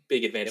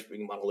big advantage for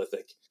being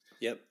monolithic.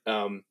 Yep.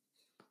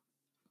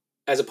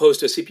 As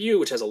opposed to a CPU,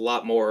 which has a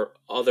lot more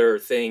other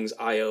things,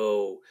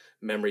 I/O,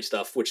 memory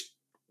stuff,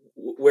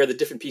 where the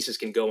different pieces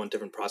can go on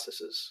different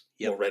processes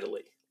more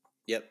readily.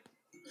 Yep.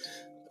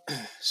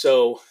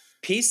 So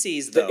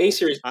PCs, the though, A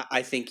series,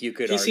 I think you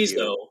could PCs argue.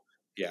 though,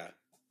 Yeah.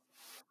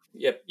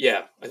 Yep,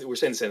 yeah. I think we're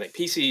saying the same thing.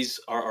 PCs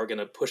are going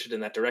to push it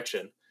in that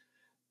direction.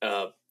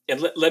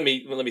 And let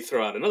me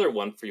throw out another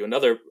one for you.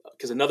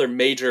 Because another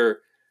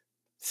major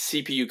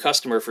CPU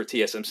customer for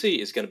TSMC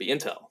is going to be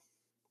Intel.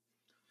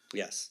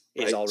 Yes,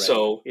 right?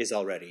 is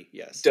already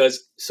yes.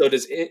 So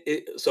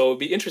it'd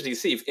be interesting to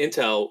see if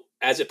Intel,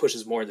 as it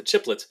pushes more into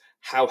chiplets,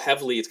 how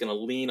heavily it's going to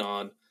lean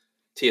on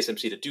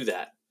TSMC to do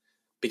that,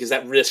 because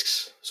that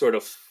risks sort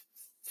of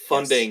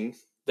funding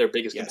their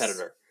biggest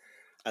competitor.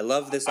 I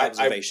love this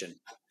observation.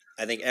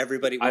 I think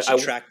everybody we should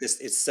track this.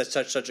 It's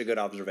such a good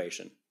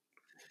observation.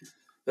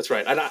 That's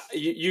right.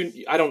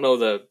 I don't know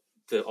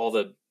all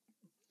the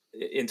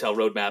Intel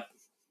roadmap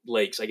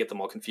lakes. I get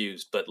them all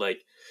confused. But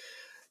like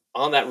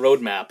on that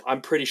roadmap,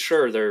 I'm pretty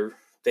sure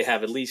they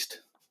have at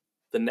least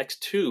the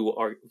next two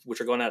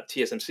which are going out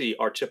TSMC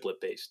are chiplet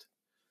based.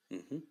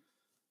 Mm-hmm.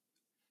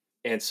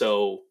 And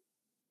so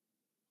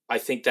I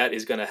think that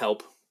is going to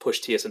help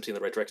push TSMC in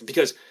the right direction,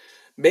 because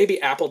maybe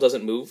Apple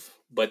doesn't move,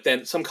 but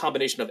then some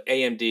combination of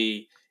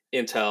AMD,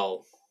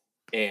 Intel,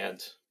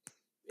 and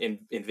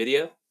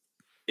Nvidia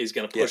is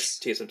going to push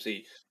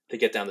TSMC to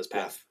get down this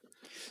path.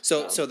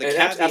 Yeah. So the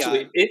caveat,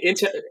 absolutely,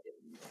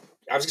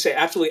 I was going to say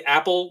absolutely,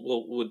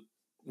 Apple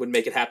would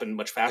make it happen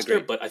much faster.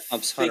 Agreed. But I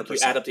think 100%. you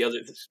add up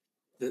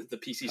the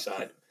PC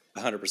side,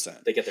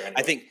 100%. They get there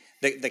anyway. I think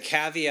the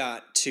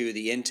caveat to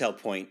the Intel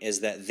point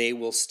is that they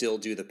will still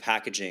do the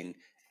packaging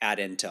at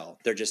Intel.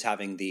 They're just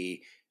having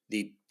the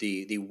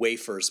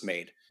wafers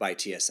made by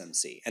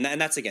TSMC, and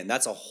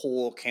that's a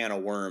whole can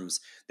of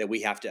worms that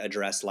we have to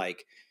address.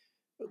 Like,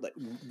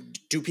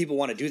 do people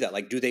want to do that?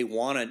 Like,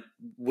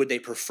 would they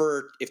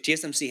prefer if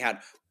TSMC had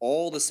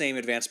all the same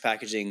advanced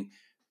packaging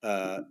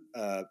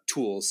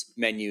tools,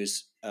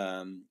 menus,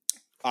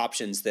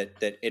 options that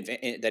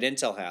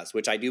Intel has,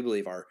 which I do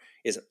believe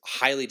is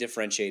highly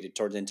differentiated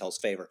towards Intel's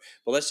favor.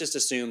 But let's just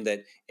assume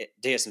that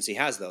TSMC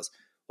has those.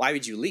 Why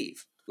would you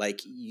leave?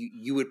 Like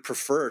you would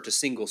prefer to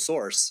single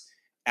source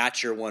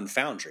at your one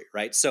foundry,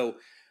 right? So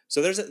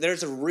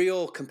there's a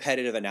real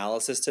competitive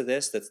analysis to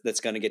this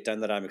that's going to get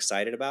done that I'm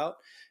excited about.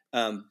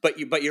 But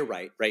you're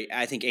right.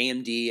 I think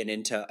AMD and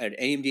Intel, and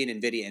AMD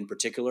and Nvidia in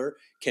particular,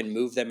 can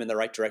move them in the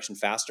right direction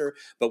faster.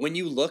 But when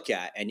you look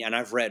at and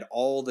I've read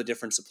all the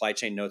different supply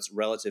chain notes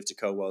relative to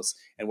CoWoS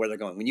and where they're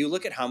going. When you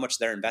look at how much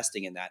they're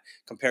investing in that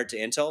compared to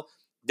Intel,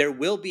 there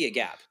will be a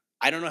gap.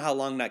 I don't know how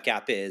long that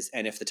gap is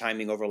and if the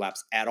timing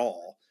overlaps at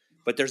all,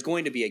 but there's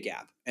going to be a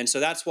gap. And so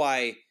that's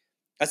why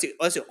that's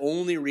the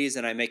only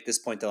reason I make this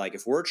point that, like,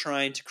 if we're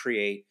trying to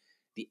create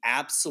the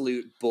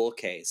absolute bull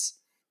case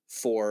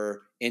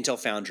for Intel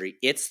Foundry,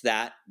 it's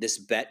that this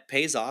bet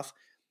pays off.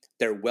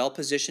 They're well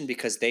positioned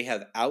because they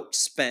have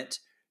outspent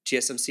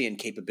TSMC in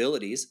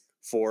capabilities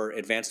for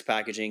advanced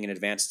packaging and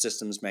advanced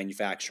systems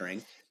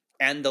manufacturing.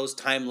 And those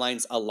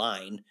timelines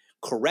align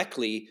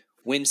correctly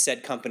when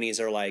said companies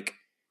are like,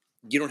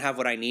 you don't have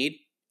what I need,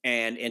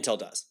 and Intel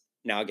does.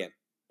 Now, again,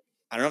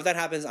 I don't know if that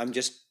happens. I'm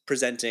just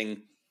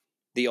presenting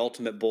the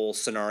ultimate bull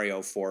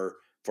scenario for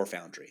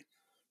Foundry.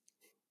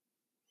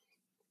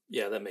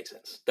 Yeah, that makes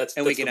sense.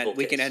 And we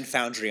can end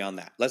Foundry on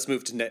that. Let's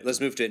move to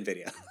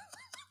Nvidia.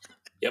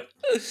 Yep.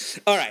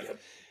 All right.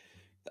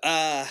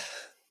 Yep.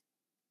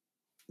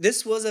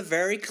 This was a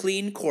very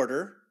clean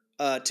quarter,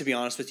 to be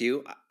honest with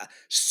you.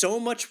 So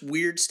much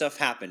weird stuff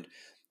happened.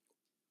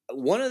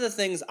 One of the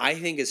things I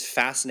think is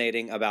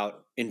fascinating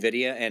about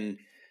Nvidia, and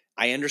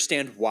I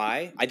understand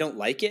why. I don't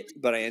like it,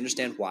 but I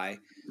understand why.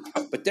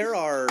 But there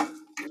are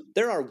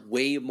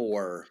way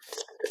more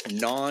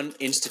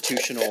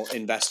non-institutional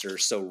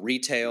investors, so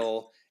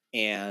retail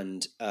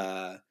and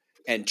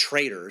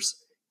traders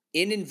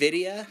in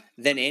Nvidia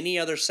than any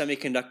other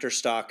semiconductor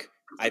stock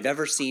I've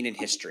ever seen in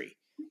history.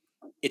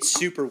 It's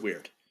super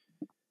weird.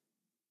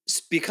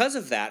 Because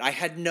of that, I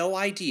had no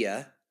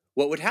idea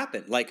what would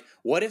happen. Like,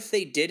 what if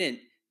they didn't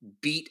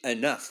beat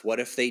enough? What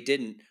if they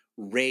didn't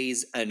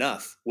raise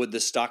enough? Would the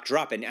stock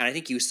drop? And I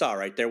think you saw,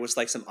 right? There was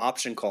like some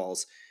option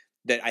calls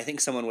that I think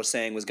someone was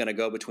saying was going to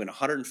go between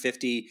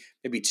 150,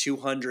 maybe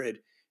 200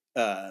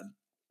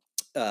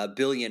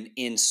 billion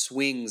in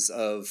swings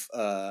of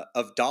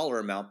dollar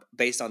amount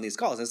based on these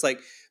calls. And it's like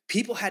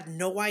people had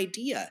no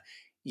idea.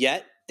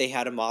 Yet they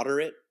had a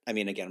moderate. I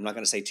mean, again, I'm not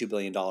going to say $2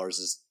 billion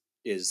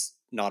is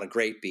not a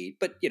great beat,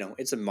 but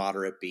it's a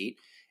moderate beat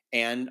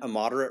and a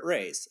moderate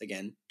raise.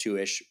 Again,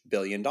 $2-ish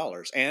billion.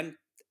 And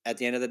at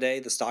the end of the day,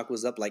 the stock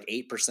was up like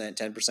 8%,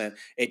 10%.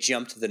 It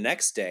jumped the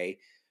next day,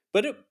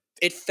 but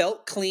it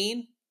felt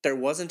clean. There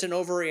wasn't an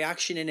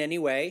overreaction in any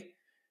way.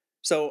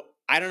 So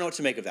I don't know what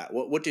to make of that.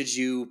 What did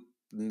you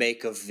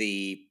make of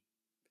the,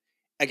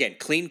 again,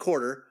 clean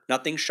quarter,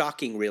 nothing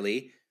shocking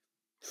really,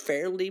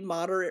 fairly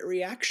moderate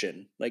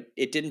reaction? Like,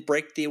 it didn't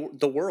break the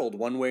world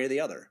one way or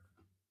the other.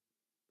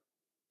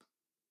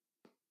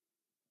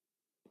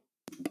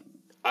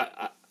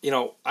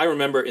 I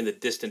remember in the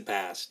distant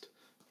past,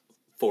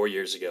 4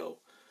 years ago,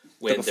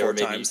 when there were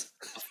maybe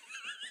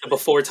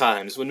before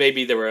times when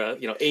maybe there were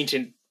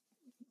ancient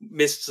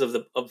mists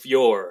of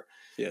yore.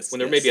 Yes, when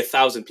there were maybe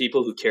 1,000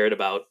 people who cared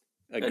about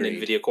Agreed.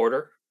 an Nvidia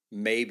quarter.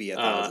 Maybe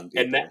 1,000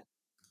 people.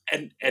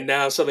 And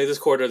now suddenly this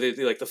quarter,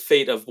 the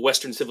fate of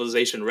Western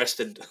civilization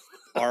rested.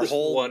 Our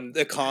whole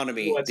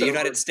economy, the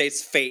United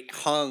States' fate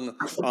hung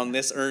on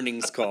this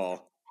earnings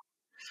call.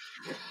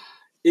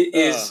 It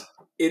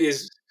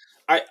is.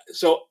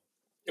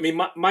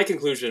 My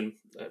conclusion,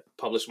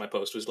 published in my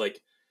post, was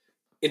like,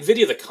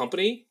 Nvidia, the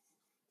company,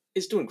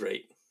 is doing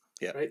great.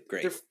 Yeah, right.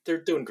 Great.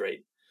 They're doing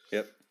great.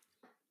 Yep.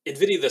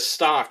 Nvidia, the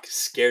stock,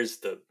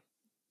 scares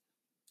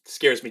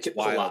me a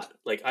lot.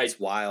 Like it's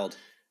wild.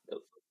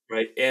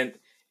 Right.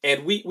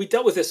 And we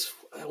dealt with this.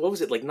 What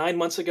was it, like 9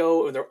 months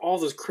ago? And there are all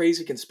those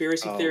crazy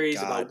conspiracy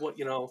theories about what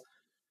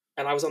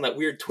And I was on that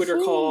weird Twitter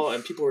call,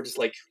 and people were just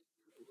like,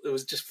 it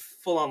was just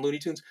full on Looney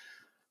Tunes.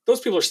 Those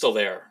people are still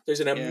there. There's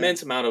an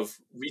immense amount of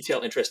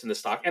retail interest in the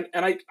stock, and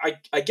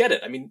I get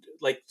it. I mean,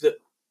 like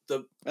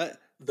the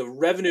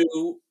revenue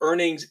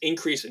earnings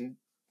increase in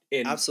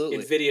Absolutely.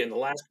 Nvidia in the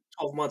last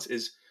 12 months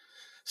is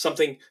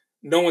something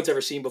no one's ever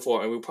seen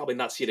before, and we'll probably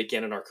not see it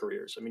again in our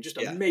careers. I mean, just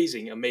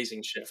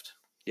amazing shift.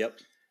 Yep.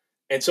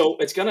 And so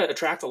it's going to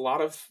attract a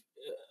lot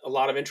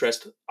of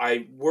interest.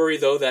 I worry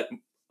though that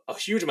a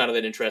huge amount of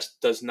that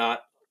interest does not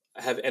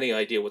have any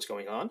idea what's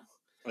going on.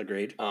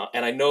 Agreed.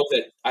 And I know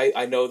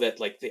that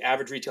like the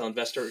average retail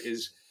investor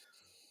is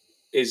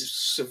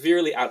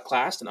severely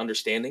outclassed in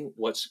understanding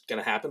what's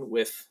going to happen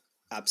with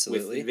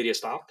Nvidia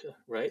stock,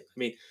 right? I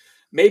mean,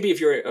 maybe if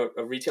you're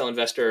a retail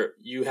investor,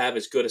 you have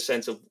as good a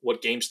sense of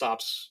what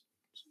GameStop's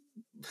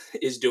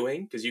is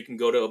doing because you can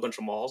go to a bunch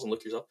of malls and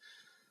look yourself.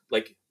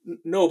 Like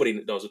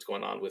nobody knows what's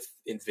going on with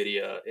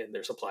Nvidia and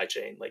their supply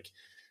chain. Like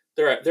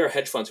there are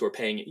hedge funds who are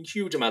paying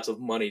huge amounts of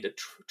money to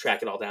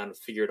track it all down and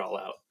figure it all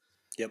out.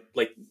 Yep.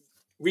 Like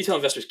retail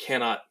investors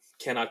cannot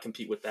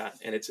compete with that,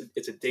 and it's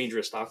a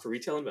dangerous stock for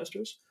retail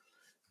investors.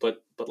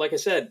 But like I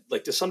said,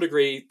 like to some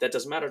degree, that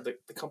doesn't matter.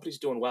 The company's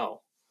doing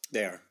well.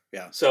 They are,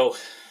 yeah. So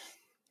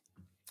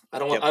I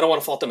don't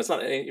want to fault them. It's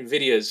not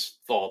Nvidia's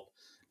fault.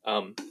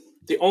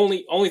 The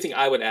only thing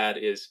I would add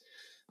is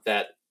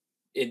that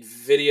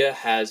Nvidia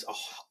has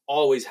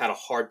always had a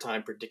hard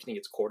time predicting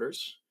its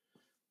quarters.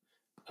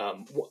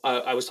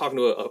 I was talking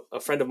to a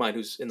friend of mine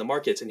who's in the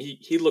markets, and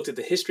he looked at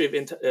the history of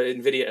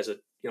Nvidia as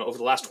over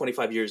the last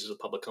 25 years as a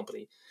public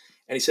company,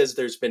 and he says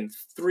there's been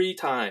 3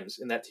 times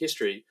in that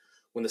history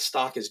when the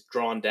stock is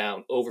drawn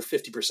down over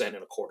 50% in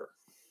a quarter.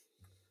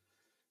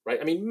 right?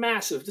 I mean,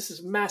 massive. This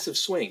is massive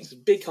swings.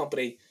 Big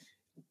company.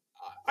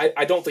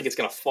 I don't think it's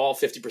going to fall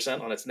 50%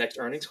 on its next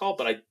earnings call,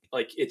 but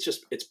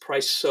it's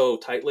priced so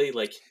tightly.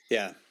 Like,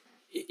 Yeah.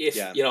 if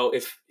Yeah.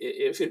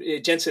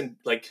 if Jensen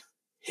like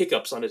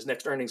hiccups on his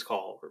next earnings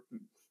call or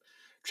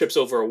trips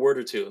over a word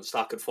or two, the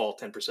stock could fall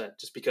 10%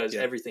 just because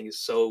Yep. everything is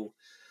so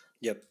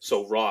Yep.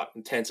 raw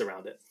and tense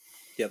around it.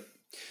 Yep.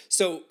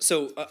 So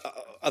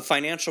a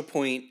financial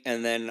point,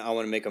 and then I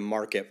want to make a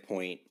market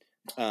point.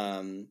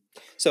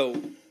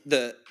 So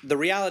the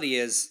reality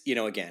is,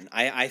 again,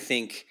 I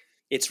think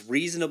it's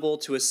reasonable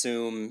to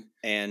assume,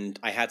 and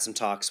I had some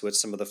talks with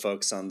some of the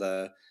folks on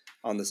the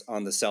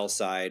sell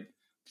side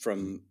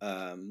from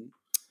on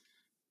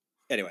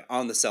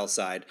the sell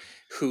side,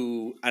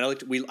 who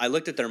I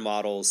looked at their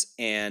models,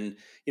 and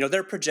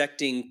they're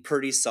projecting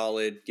pretty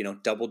solid,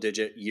 double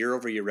digit year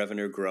over year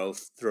revenue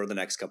growth through the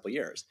next couple of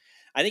years.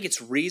 I think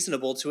it's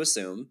reasonable to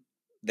assume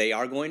they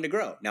are going to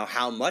grow. Now,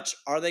 how much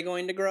are they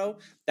going to grow?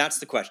 That's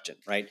the question,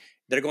 right?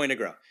 They're going to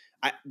grow.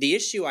 The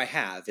issue I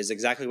have is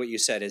exactly what you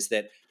said, is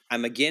that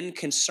I'm again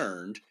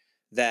concerned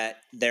that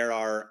there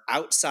are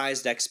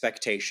outsized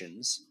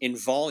expectations in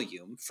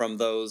volume from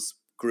those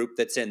group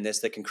that's in this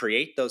that can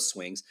create those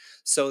swings,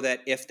 so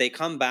that if they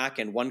come back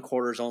and one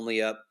quarter's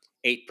only up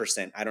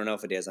 8%, I don't know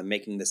if it is, I'm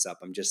making this up,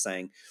 I'm just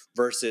saying,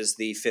 versus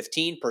the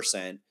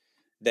 15%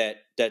 that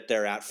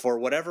they're at, for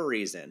whatever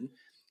reason,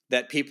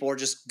 that people are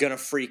just going to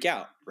freak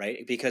out,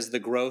 right? Because the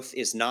growth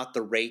is not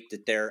the rate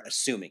that they're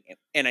assuming.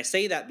 And I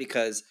say that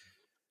because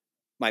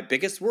my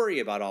biggest worry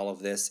about all of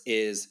this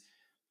is,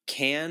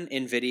 can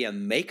Nvidia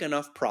make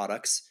enough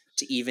products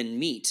to even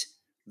meet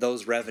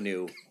those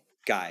revenue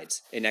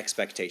guides and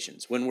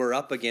expectations when we're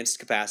up against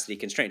capacity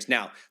constraints?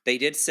 Now, they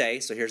did say,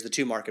 so here's the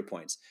two market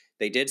points.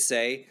 They did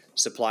say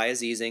supply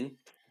is easing.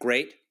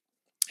 Great.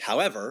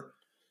 However,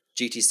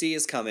 GTC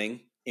is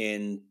coming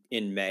in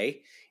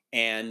May,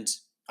 and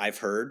I've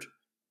heard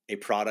a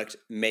product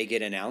may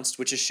get announced,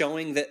 which is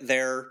showing that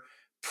their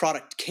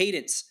product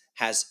cadence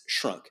has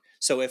shrunk.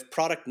 So if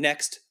product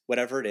next,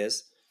 whatever it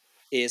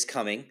is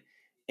coming,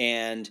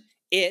 and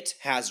it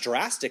has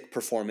drastic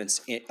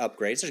performance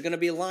upgrades, there's going to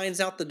be lines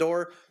out the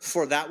door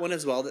for that one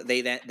as well that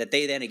they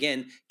then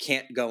again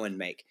can't go and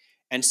make.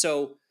 And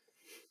so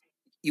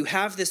you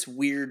have this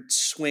weird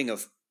swing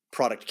of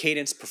product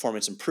cadence,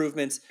 performance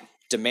improvements,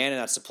 demand in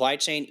that supply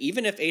chain.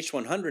 Even if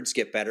H100s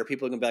get better,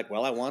 people are going to be like,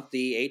 well, I want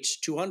the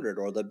H200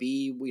 or the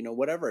B,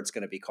 whatever it's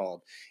going to be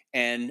called.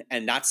 And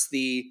that's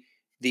the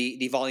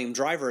volume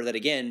driver that,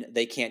 again,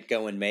 they can't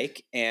go and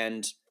make.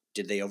 And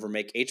did they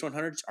overmake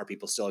H100s? Are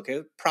people still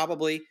okay?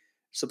 Probably.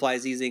 Supply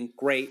is easing.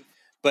 Great.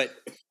 But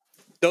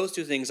those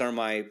two things are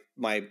my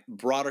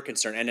broader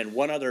concern. And then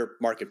one other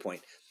market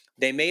point.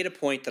 They made a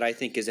point that I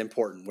think is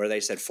important, where they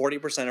said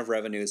 40% of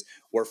revenues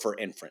were for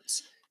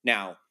inference.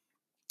 Now,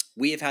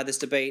 we have had this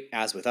debate,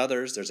 as with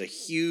others. There's a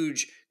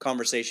huge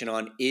conversation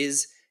on,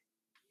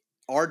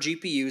 are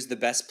GPUs the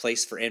best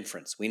place for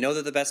inference? We know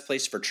they're the best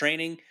place for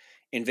training.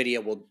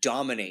 Nvidia will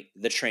dominate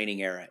the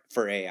training era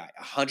for AI,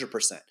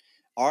 100%.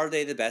 Are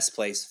they the best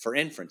place for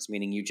inference,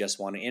 meaning you just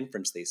want to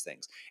inference these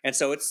things? And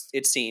so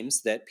it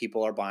seems that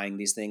people are buying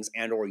these things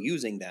and or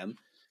using them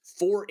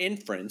for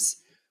inference,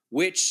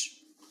 which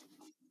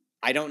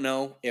I don't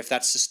know if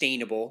that's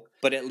sustainable,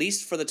 but at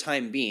least for the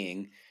time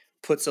being,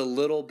 puts a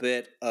little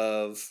bit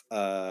of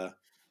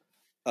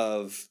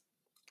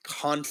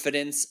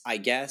confidence, I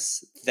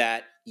guess,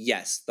 that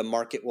yes, the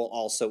market will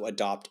also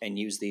adopt and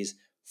use these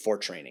for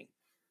training.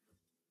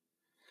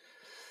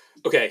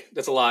 Okay,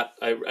 that's a lot.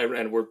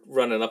 And we're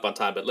running up on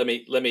time, but let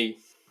me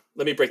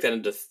break that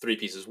into three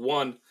pieces.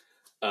 One,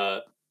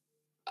 I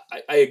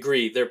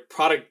agree. Their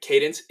product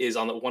cadence is,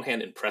 on the one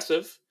hand,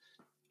 impressive.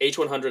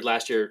 H100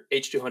 last year,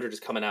 H200 is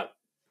coming out,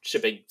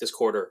 shipping this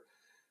quarter.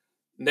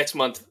 Next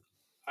month,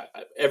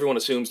 everyone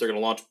assumes they're going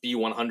to launch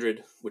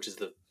B100, which is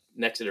the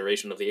next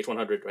iteration of the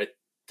H100, right?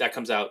 That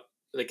comes out,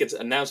 that gets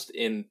announced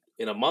in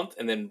a month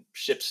and then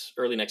ships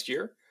early next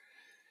year.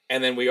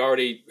 And then we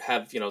already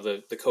have,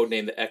 the code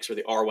name, the X or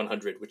the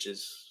R100, which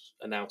is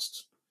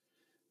announced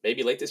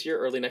maybe late this year,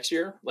 early next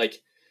year.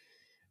 Like,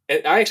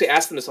 and I actually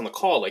asked them this on the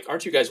call, like,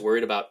 aren't you guys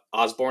worried about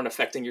Osborne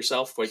affecting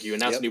yourself? Like, you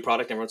announce a new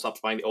product and everyone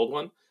stops buying the old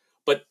one.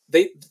 But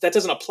that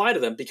doesn't apply to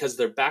them because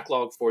their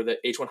backlog for the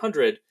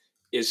H100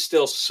 is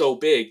still so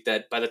big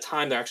that by the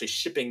time they're actually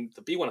shipping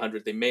the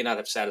B100, they may not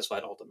have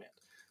satisfied all demand.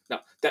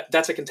 Now,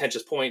 that's a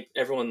contentious point.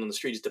 Everyone on the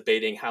street is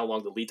debating how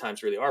long the lead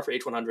times really are for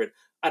H100.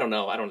 I don't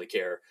know. I don't really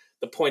care.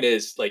 The point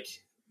is, like,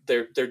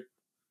 they're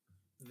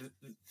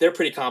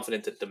pretty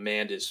confident that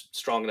demand is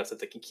strong enough that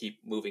they can keep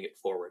moving it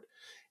forward,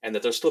 and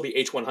that there'll still be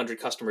H100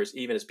 customers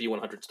even as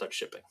B100 starts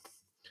shipping.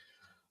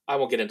 I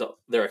won't get into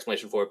their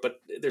explanation for it,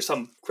 but there's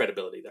some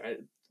credibility there.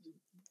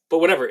 But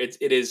whatever,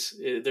 there's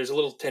a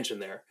little tension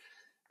there.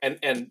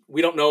 And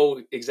we don't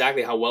know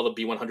exactly how well the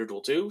B100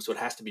 will do, so it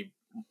has to be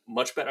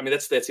much better. I mean,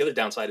 that's the other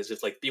downside, is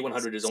if like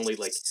B100 is only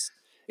like,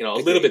 a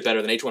little bit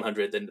better than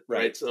H100, then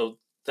right. So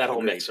that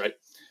whole mix, right?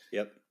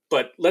 Yep.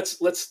 But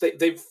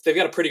they've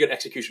got a pretty good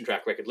execution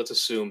track record. Let's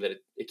assume that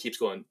it keeps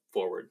going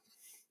forward.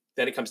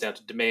 then it comes down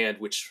to demand,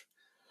 which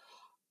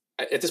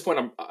at this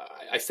point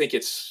I think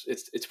it's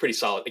pretty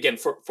solid. Again,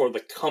 for the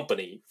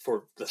company,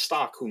 for the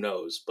stock, who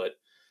knows? But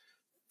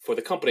for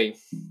the company,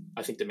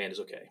 I think demand is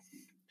okay.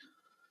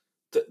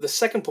 The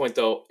second point,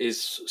 though,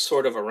 is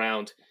sort of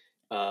around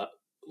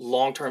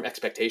long-term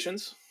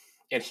expectations.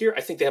 And here,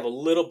 I think they have a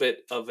little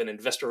bit of an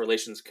investor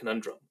relations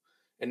conundrum.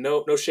 And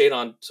no shade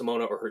on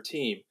Simona or her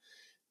team.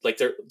 Like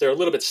they're a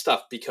little bit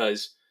stuck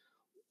because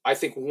I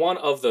think one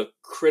of the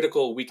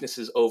critical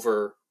weaknesses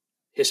over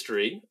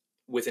history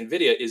with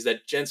Nvidia is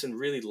that Jensen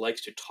really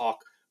likes to talk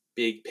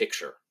big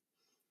picture.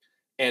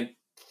 And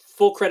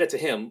full credit to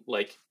him,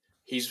 like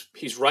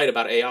he's right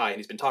about AI and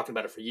he's been talking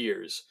about it for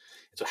years.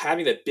 So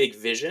having that big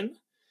vision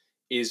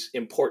is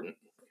important.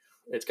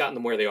 It's gotten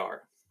them where they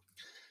are.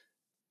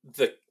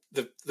 The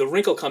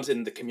wrinkle comes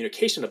in the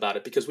communication about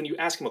it, because when you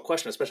ask him a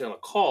question, especially on a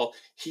call,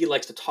 he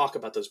likes to talk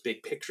about those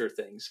big picture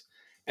things.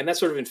 And that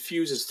sort of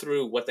infuses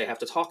through what they have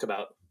to talk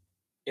about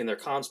in their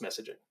comms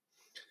messaging.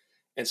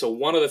 And so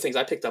one of the things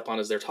I picked up on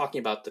is they're talking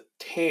about the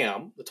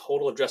TAM, the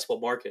total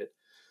addressable market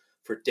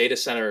for data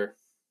center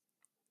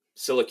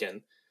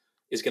silicon,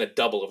 is going to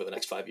double over the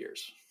next 5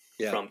 years.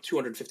 Yeah. From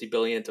 250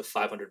 billion to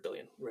 500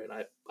 billion, right?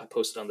 I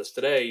posted on this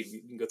today.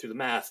 You can go through the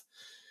math.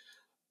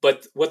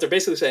 But what they're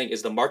basically saying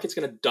is the market's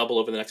going to double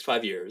over the next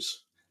 5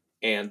 years,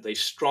 and they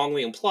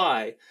strongly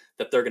imply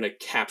that they're going to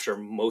capture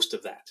most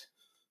of that.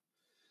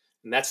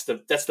 And that's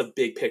the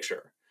big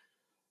picture,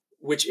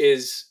 which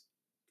is,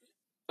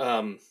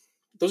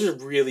 those are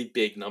really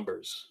big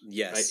numbers.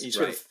 Yes,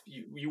 right?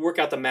 You work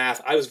out the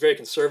math. I was very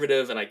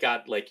conservative, and I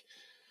got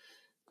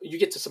you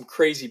get to some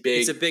crazy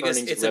big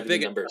earnings and revenue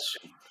numbers.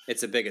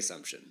 It's a big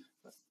assumption.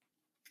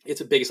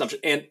 It's a big assumption,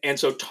 and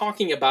so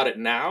talking about it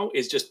now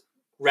is just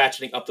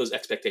ratcheting up those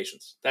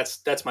expectations.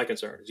 That's my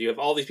concern. Is you have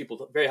all these people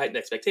with very heightened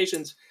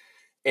expectations,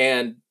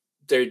 and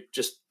they're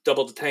just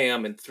doubled the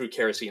TAM and threw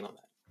kerosene on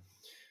that.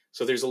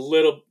 So there's a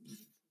little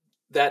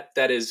that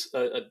is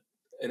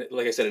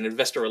like I said, an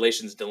investor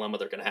relations dilemma.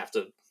 They're going to have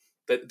to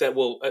that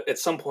will at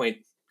some point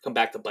come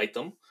back to bite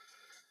them.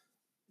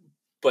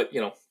 But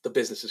the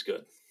business is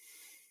good.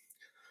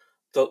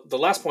 The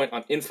last point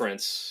on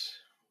inference,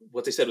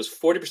 what they said was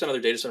 40% of their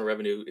data center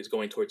revenue is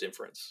going towards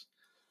inference.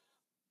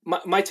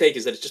 My take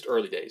is that it's just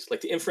early days.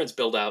 Like the inference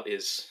build out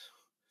is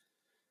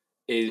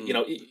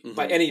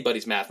by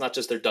anybody's math, not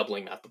just their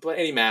doubling math, but by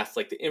any math,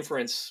 like the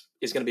inference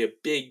is going to be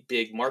a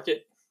big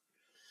market.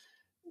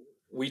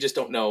 We just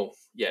don't know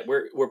yet.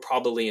 We're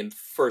probably in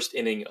first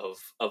inning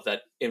of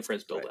that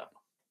inference build out,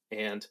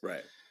 and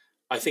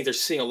I think they're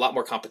seeing a lot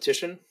more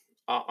competition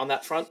on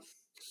that front.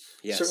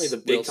 Yes, certainly the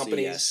big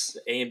companies,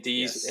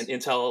 AMDs and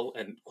Intel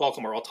and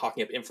Qualcomm are all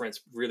talking up inference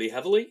really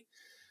heavily.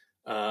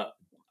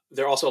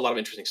 There are also a lot of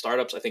interesting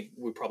startups. I think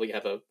we probably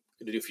have to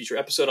do a future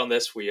episode on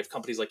this, where you have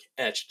companies like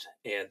Etched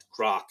and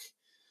Grok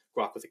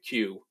with a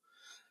Q,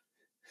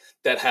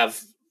 that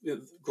have.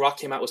 Grok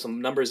came out with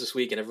some numbers this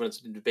week, and everyone's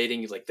been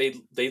debating. Like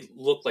they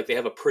look like they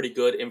have a pretty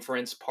good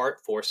inference part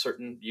for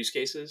certain use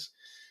cases.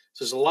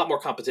 So there's a lot more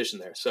competition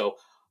there. So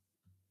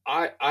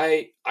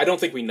I don't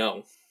think we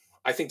know.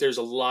 I think there's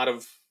a lot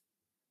of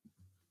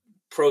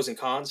pros and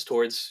cons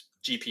towards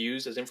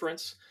GPUs as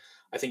inference.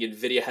 I think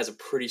Nvidia has a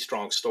pretty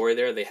strong story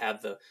there. They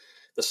have the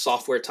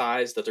software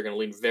ties that they're going to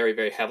lean very,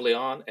 very heavily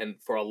on. And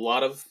for a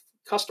lot of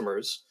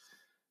customers,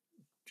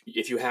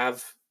 if you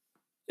have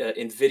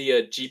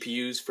Nvidia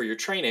GPUs for your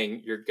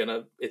training,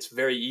 it's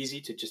very easy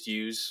to just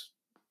use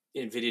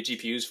Nvidia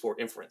GPUs for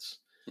inference.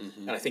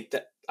 Mm-hmm. And I think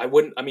that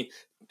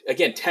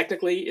again,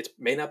 technically it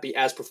may not be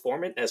as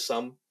performant as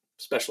some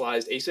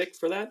specialized ASIC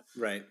for that.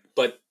 Right.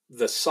 But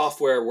the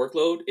software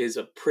workload is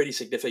a pretty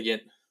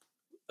significant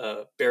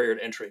barrier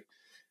to entry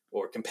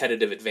or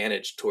competitive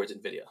advantage towards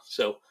Nvidia.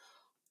 So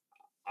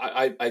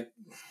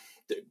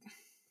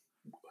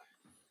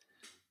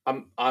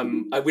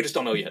we just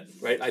don't know yet,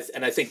 right? I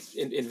think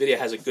Nvidia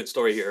has a good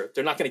story here.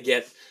 They're not going to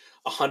get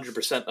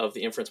 100% of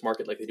the inference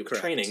market like they do with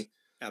training.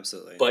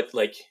 Absolutely. But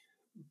like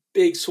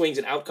big swings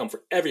in outcome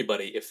for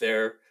everybody if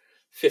they're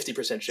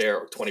 50% share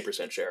or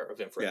 20% share of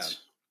inference.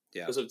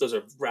 Yeah. Those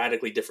are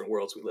radically different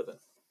worlds we live in.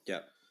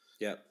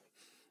 Yeah.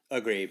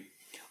 Agreed.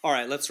 All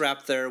right, let's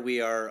wrap there.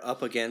 We are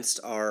up against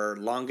our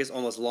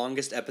almost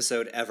longest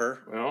episode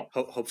ever. Well,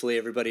 hopefully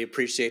everybody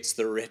appreciates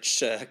the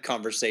rich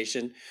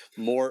conversation.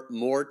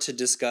 More to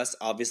discuss.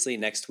 Obviously,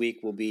 next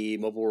week will be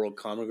Mobile World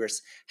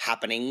Congress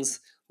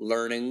happenings,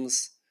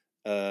 learnings,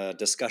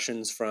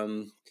 discussions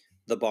from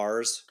the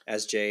bars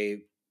as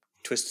Jay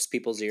twists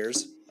people's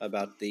ears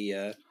about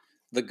the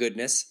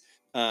goodness.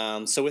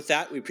 So with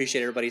that, we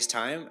appreciate everybody's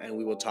time, and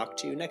we will talk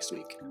to you next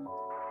week.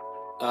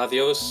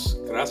 Adios,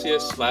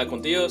 gracias, vaya con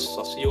Dios.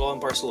 I'll see you all in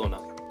Barcelona.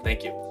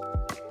 Thank you.